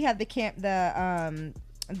because we have the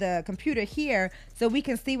computer here so we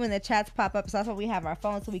can see when the chats pop up, so that's why we have our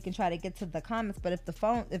phone so we can try to get to the comments. But if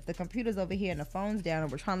the computer's over here and the phone's down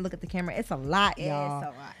and we're trying to look at the camera, it's a lot,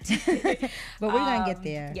 y'all. It's a lot. But we're gonna get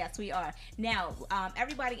there. Yes, we are. Now,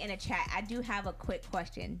 everybody in the chat, I do have a quick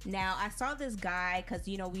question. Now, I saw this guy because,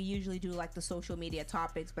 you know, we usually do like the social media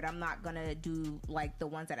topics, but I'm not gonna do like the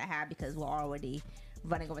ones that I have because we're already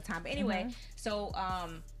running over time. But anyway, so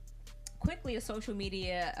quickly, a social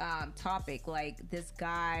media topic, like this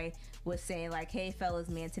guy was saying like, hey fellas,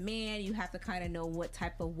 man to man, you have to kind of know what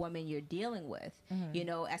type of woman you're dealing with, you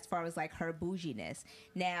know, as far as like her bouginess.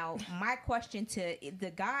 Now, my question to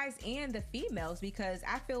the guys and the females, because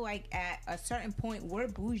I feel like at a certain point we're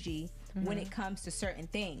bougie when it comes to certain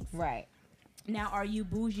things. Right. Now, are you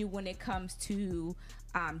bougie when it comes to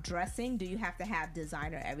dressing? Do you have to have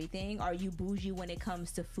designer everything? Are you bougie when it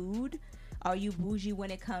comes to food? Are you bougie when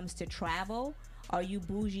it comes to travel? Are you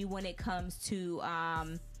bougie when it comes to,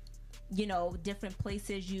 you know, different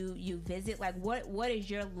places you visit? Like, what is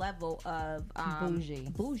your level of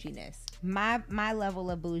bouginess? My level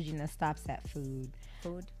of bouginess stops at food.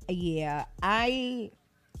 Food? Yeah, I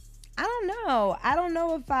don't know. I don't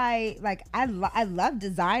know if I like. I love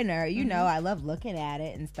designer. You know, I love looking at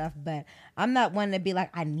it and stuff. But I'm not one to be like,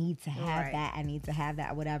 I need to have that. I need to have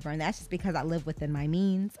that. Whatever. And that's just because I live within my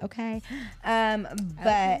means. Okay.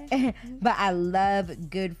 But I love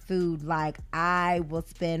good food. Like I will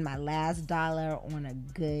spend my last dollar on a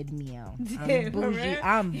good meal. I'm bougie.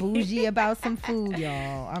 I'm bougie about some food,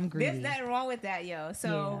 y'all. I'm greedy. There's nothing wrong with that, yo.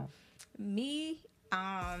 So me,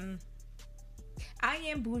 I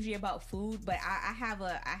am bougie about food, but I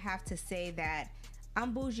have to say that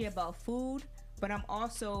I'm bougie about food, but I'm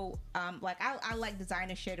also like I like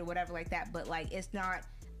designer shit or whatever like that, but like it's not,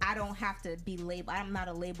 I don't have to be labeled, I'm not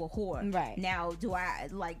a label whore. Right. Now, do I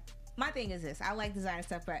like, my thing is this, I like designer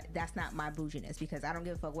stuff, but that's not my bouginess because I don't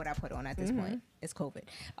give a fuck what I put on at this point. It's COVID.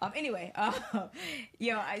 Anyway,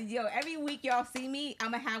 yo, every week y'all see me,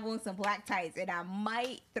 I'm gonna have on some black tights and I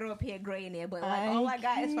might throw a pair of gray in there, but like all I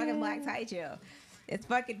got is fucking black tights, yo. It's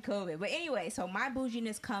fucking COVID. But anyway, so my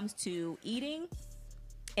bouginess comes to eating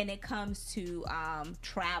and it comes to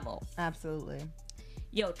travel. Absolutely.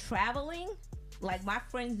 Yo, traveling, like my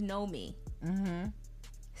friends know me.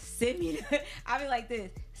 Send me I'll be like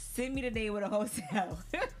this. Send me the name of the hotel.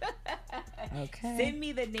 Okay. Send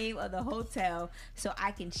me the name of the hotel so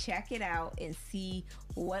I can check it out and see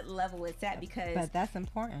what level it's at, because But that's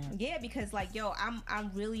important. Yeah, because like, yo,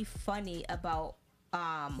 I'm really funny about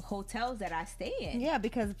hotels that I stay in. Yeah,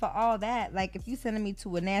 because for all that, like if you sending me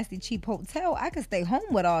to a nasty cheap hotel, I could stay home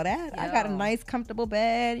with all that. I got a Yo. nice comfortable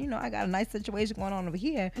bed. You know, I got a nice situation going on over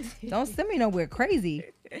here. Don't send me nowhere crazy.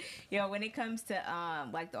 When it comes to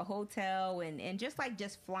like the hotel and just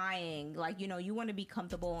flying, like, you know, you want to be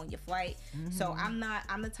comfortable on your flight. So I'm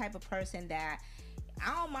the type of person that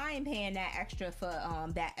I don't mind paying that extra for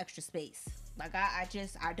that extra space. Like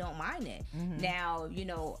I don't mind it. Now, you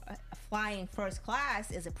know, flying first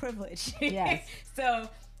class is a privilege. Yes. So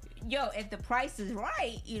if the price is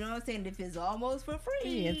right, you know what I'm saying, if it's almost for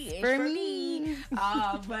free, It's it's for for me. me.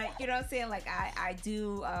 But you know what I'm saying, like I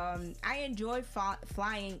do I enjoy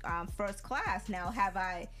flying first class. Now, have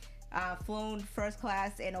I flown first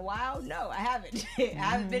class in a while? No, I haven't. I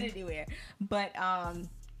haven't been anywhere. But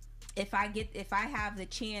if I have the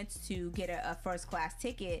chance to get a first class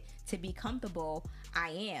ticket to be comfortable, I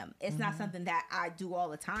am. It's not something that I do all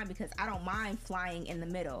the time because I don't mind flying in the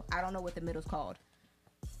middle. I don't know what the middle's called.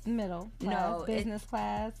 Middle class, No, business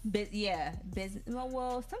class, Business.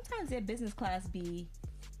 Well, sometimes their business class be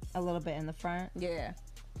a little bit in the front.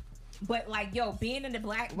 But like, being in the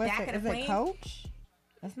back of the Is plane. it coach?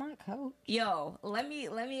 It's not coach. Let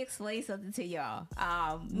me explain something to y'all.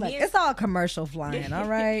 Look, it's all commercial flying, all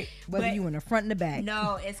right? Whether But- you in the front and the back.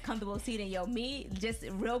 No, it's comfortable seating. Me, just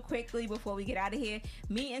real quickly before we get out of here,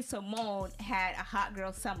 me and Simone had a hot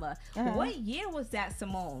girl summer. What year was that,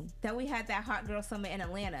 Simone, that we had that hot girl summer in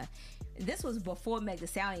Atlanta? This was before Meg Thee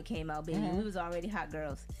Stallion came out, baby. We was already hot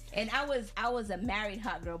girls. And I was a married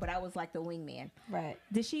hot girl, but I was like the wingman. Right.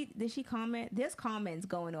 Did she comment? There's comments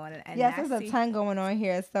going on. And Yes, I there's see- a ton going on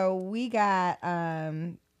here. So we got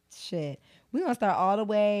shit. We gonna start all the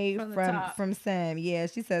way From the top. from Sam. Yeah,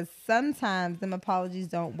 she says sometimes them apologies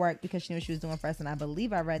don't work because she knew what she was doing first, and I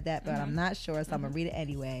believe I read that, but I'm not sure, so I'm gonna read it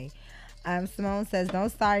anyway. Simone says, "Don't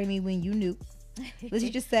sorry me when you knew."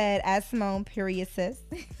 Letitia said, "As Simone, period, sis."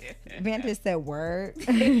 Vantage said, "Word."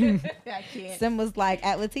 I can't. Sim was like,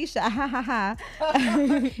 "At Letitia, ha ha ha."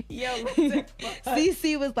 Yo,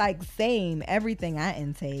 CC was like, "Same, everything I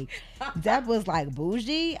intake." Deb was like,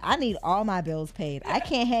 "Bougie, I need all my bills paid. I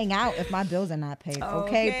can't hang out if my bills are not paid.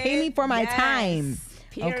 Okay, pay me for my Yes. time.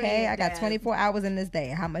 Okay, Period, I got Deb. 24 hours in this day.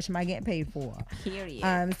 How much am I getting paid for?" Period.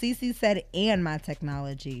 CC said, "And my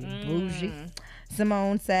technology, bougie."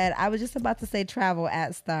 Simone said, "I was just about to say travel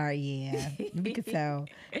at Star." Yeah, we could tell.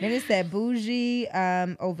 Then it said, "Bougie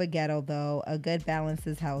over ghetto though. A good balance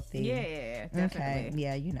is healthy." Yeah, Okay. definitely.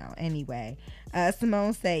 Yeah, you know. Anyway,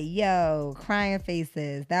 Simone said, "Yo, crying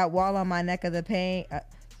faces. That wall on my neck of the plane.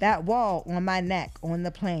 That wall on my neck on the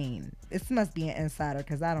plane. This must be an insider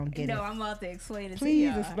because I don't get it. No, I'm about to explain it Please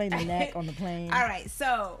to you. explain the neck on the plane." All right,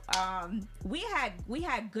 so we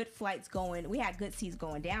had good flights going. We had good seats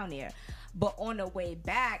going down there, but on the way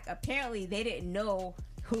back, apparently they didn't know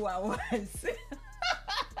who I was.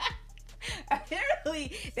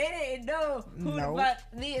 Apparently they didn't know who Nope. the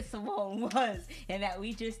fuck me and Simone was, and that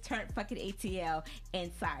we just turned fucking ATL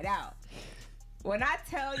inside out. When I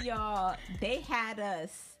tell y'all, they had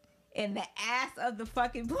us in the ass of the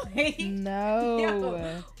fucking plane. No.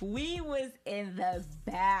 Yo, we was in the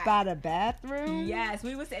back. By the bathroom? Yes,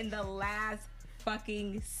 we was in the last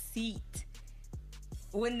fucking seat.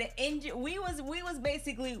 When the engine, we was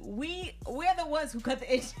basically we're the ones who cut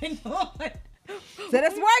the engine on. Said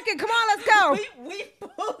it's working. Come on, let's go. We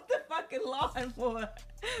pulled the fucking lawn for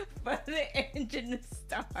the engine to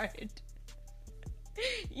start.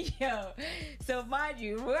 Yo, so mind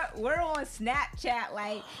you, we're on Snapchat,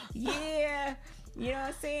 like, yeah, you know what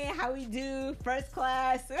I'm saying? How we do first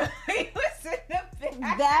class. We was in the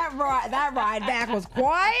back. That ride back was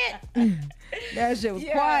quiet. That shit was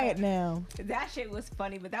Yeah. quiet now. That shit was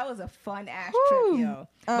funny, but that was a fun ass Woo. trip, yo.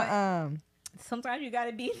 But sometimes you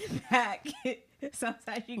gotta be in the back.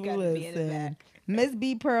 Sometimes you gotta be in the Listen, back. Miss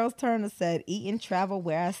B Pearls Turner said, "Eat and travel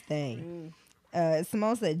where I stay."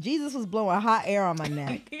 Simone said, "Jesus was blowing hot air on my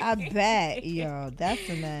neck." I bet, yo, that's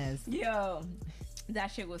a mess. Yo, that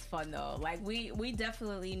shit was fun though. Like we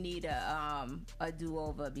definitely need a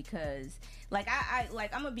do-over because like I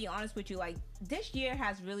I'm gonna be honest with you, like this year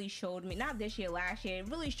has really showed me, not this year, last year, it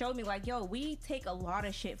really showed me like, yo, we take a lot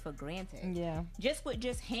of shit for granted. Yeah. Just with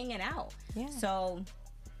just hanging out. Yeah. So,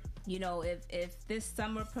 you know, if this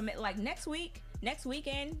summer permit, like next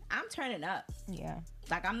weekend, I'm turning up. Yeah.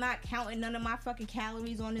 Like I'm not counting none of my fucking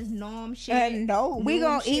calories on this norm shit. No, we Noom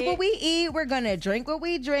gonna eat shit. what we eat. We're gonna drink what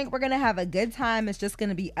we drink. We're gonna have a good time. It's just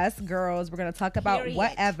gonna be us girls. We're gonna talk about Period.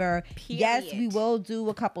 whatever. Yes, we Period. will do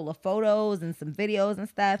a couple of photos and some videos and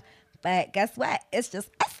stuff. But guess what? It's just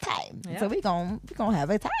us time. Yep. So we gonna have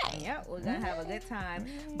a time. Yeah, we're gonna have a good time.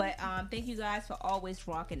 But thank you guys for always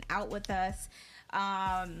rocking out with us.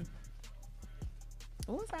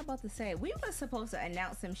 What was I about to say? We were supposed to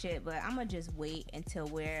announce some shit, but I'm gonna just wait until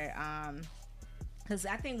we're because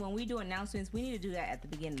I think when we do announcements, we need to do that at the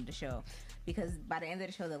beginning of the show, because by the end of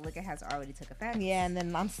the show, the liquor has already took effect. Yeah, and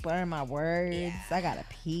then I'm slurring my words. Yeah. I gotta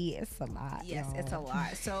pee. It's a lot. Yes, y'all. it's a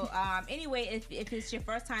lot. So, anyway, if it's your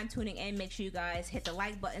first time tuning in, make sure you guys hit the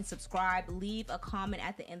like button, subscribe, leave a comment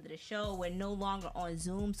at the end of the show. We're no longer on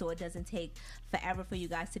Zoom, so it doesn't take forever for you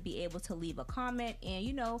guys to be able to leave a comment. And,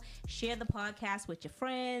 you know, share the podcast with your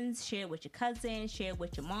friends, share it with your cousin, share it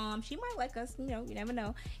with your mom. She might like us, you know, you never know. You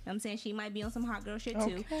know what I'm saying? She might be on some hot girl shit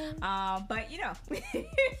too. Okay. But, you know,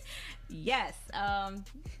 yes.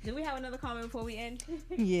 Do we have another comment before we end?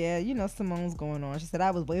 Yeah, you know Simone's going on. She said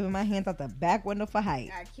I was waving my hands out the back window for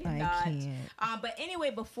height. I cannot. Can't. But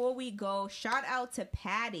anyway, before we go, shout out to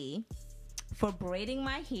Patty for braiding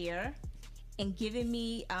my hair and giving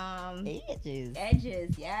me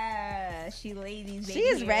edges. Yeah, she laid these baby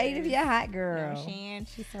She's ready to hairs. be a hot You know girl. what I'm saying?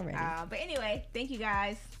 She's so ready. But anyway, thank you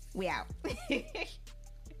guys. We out.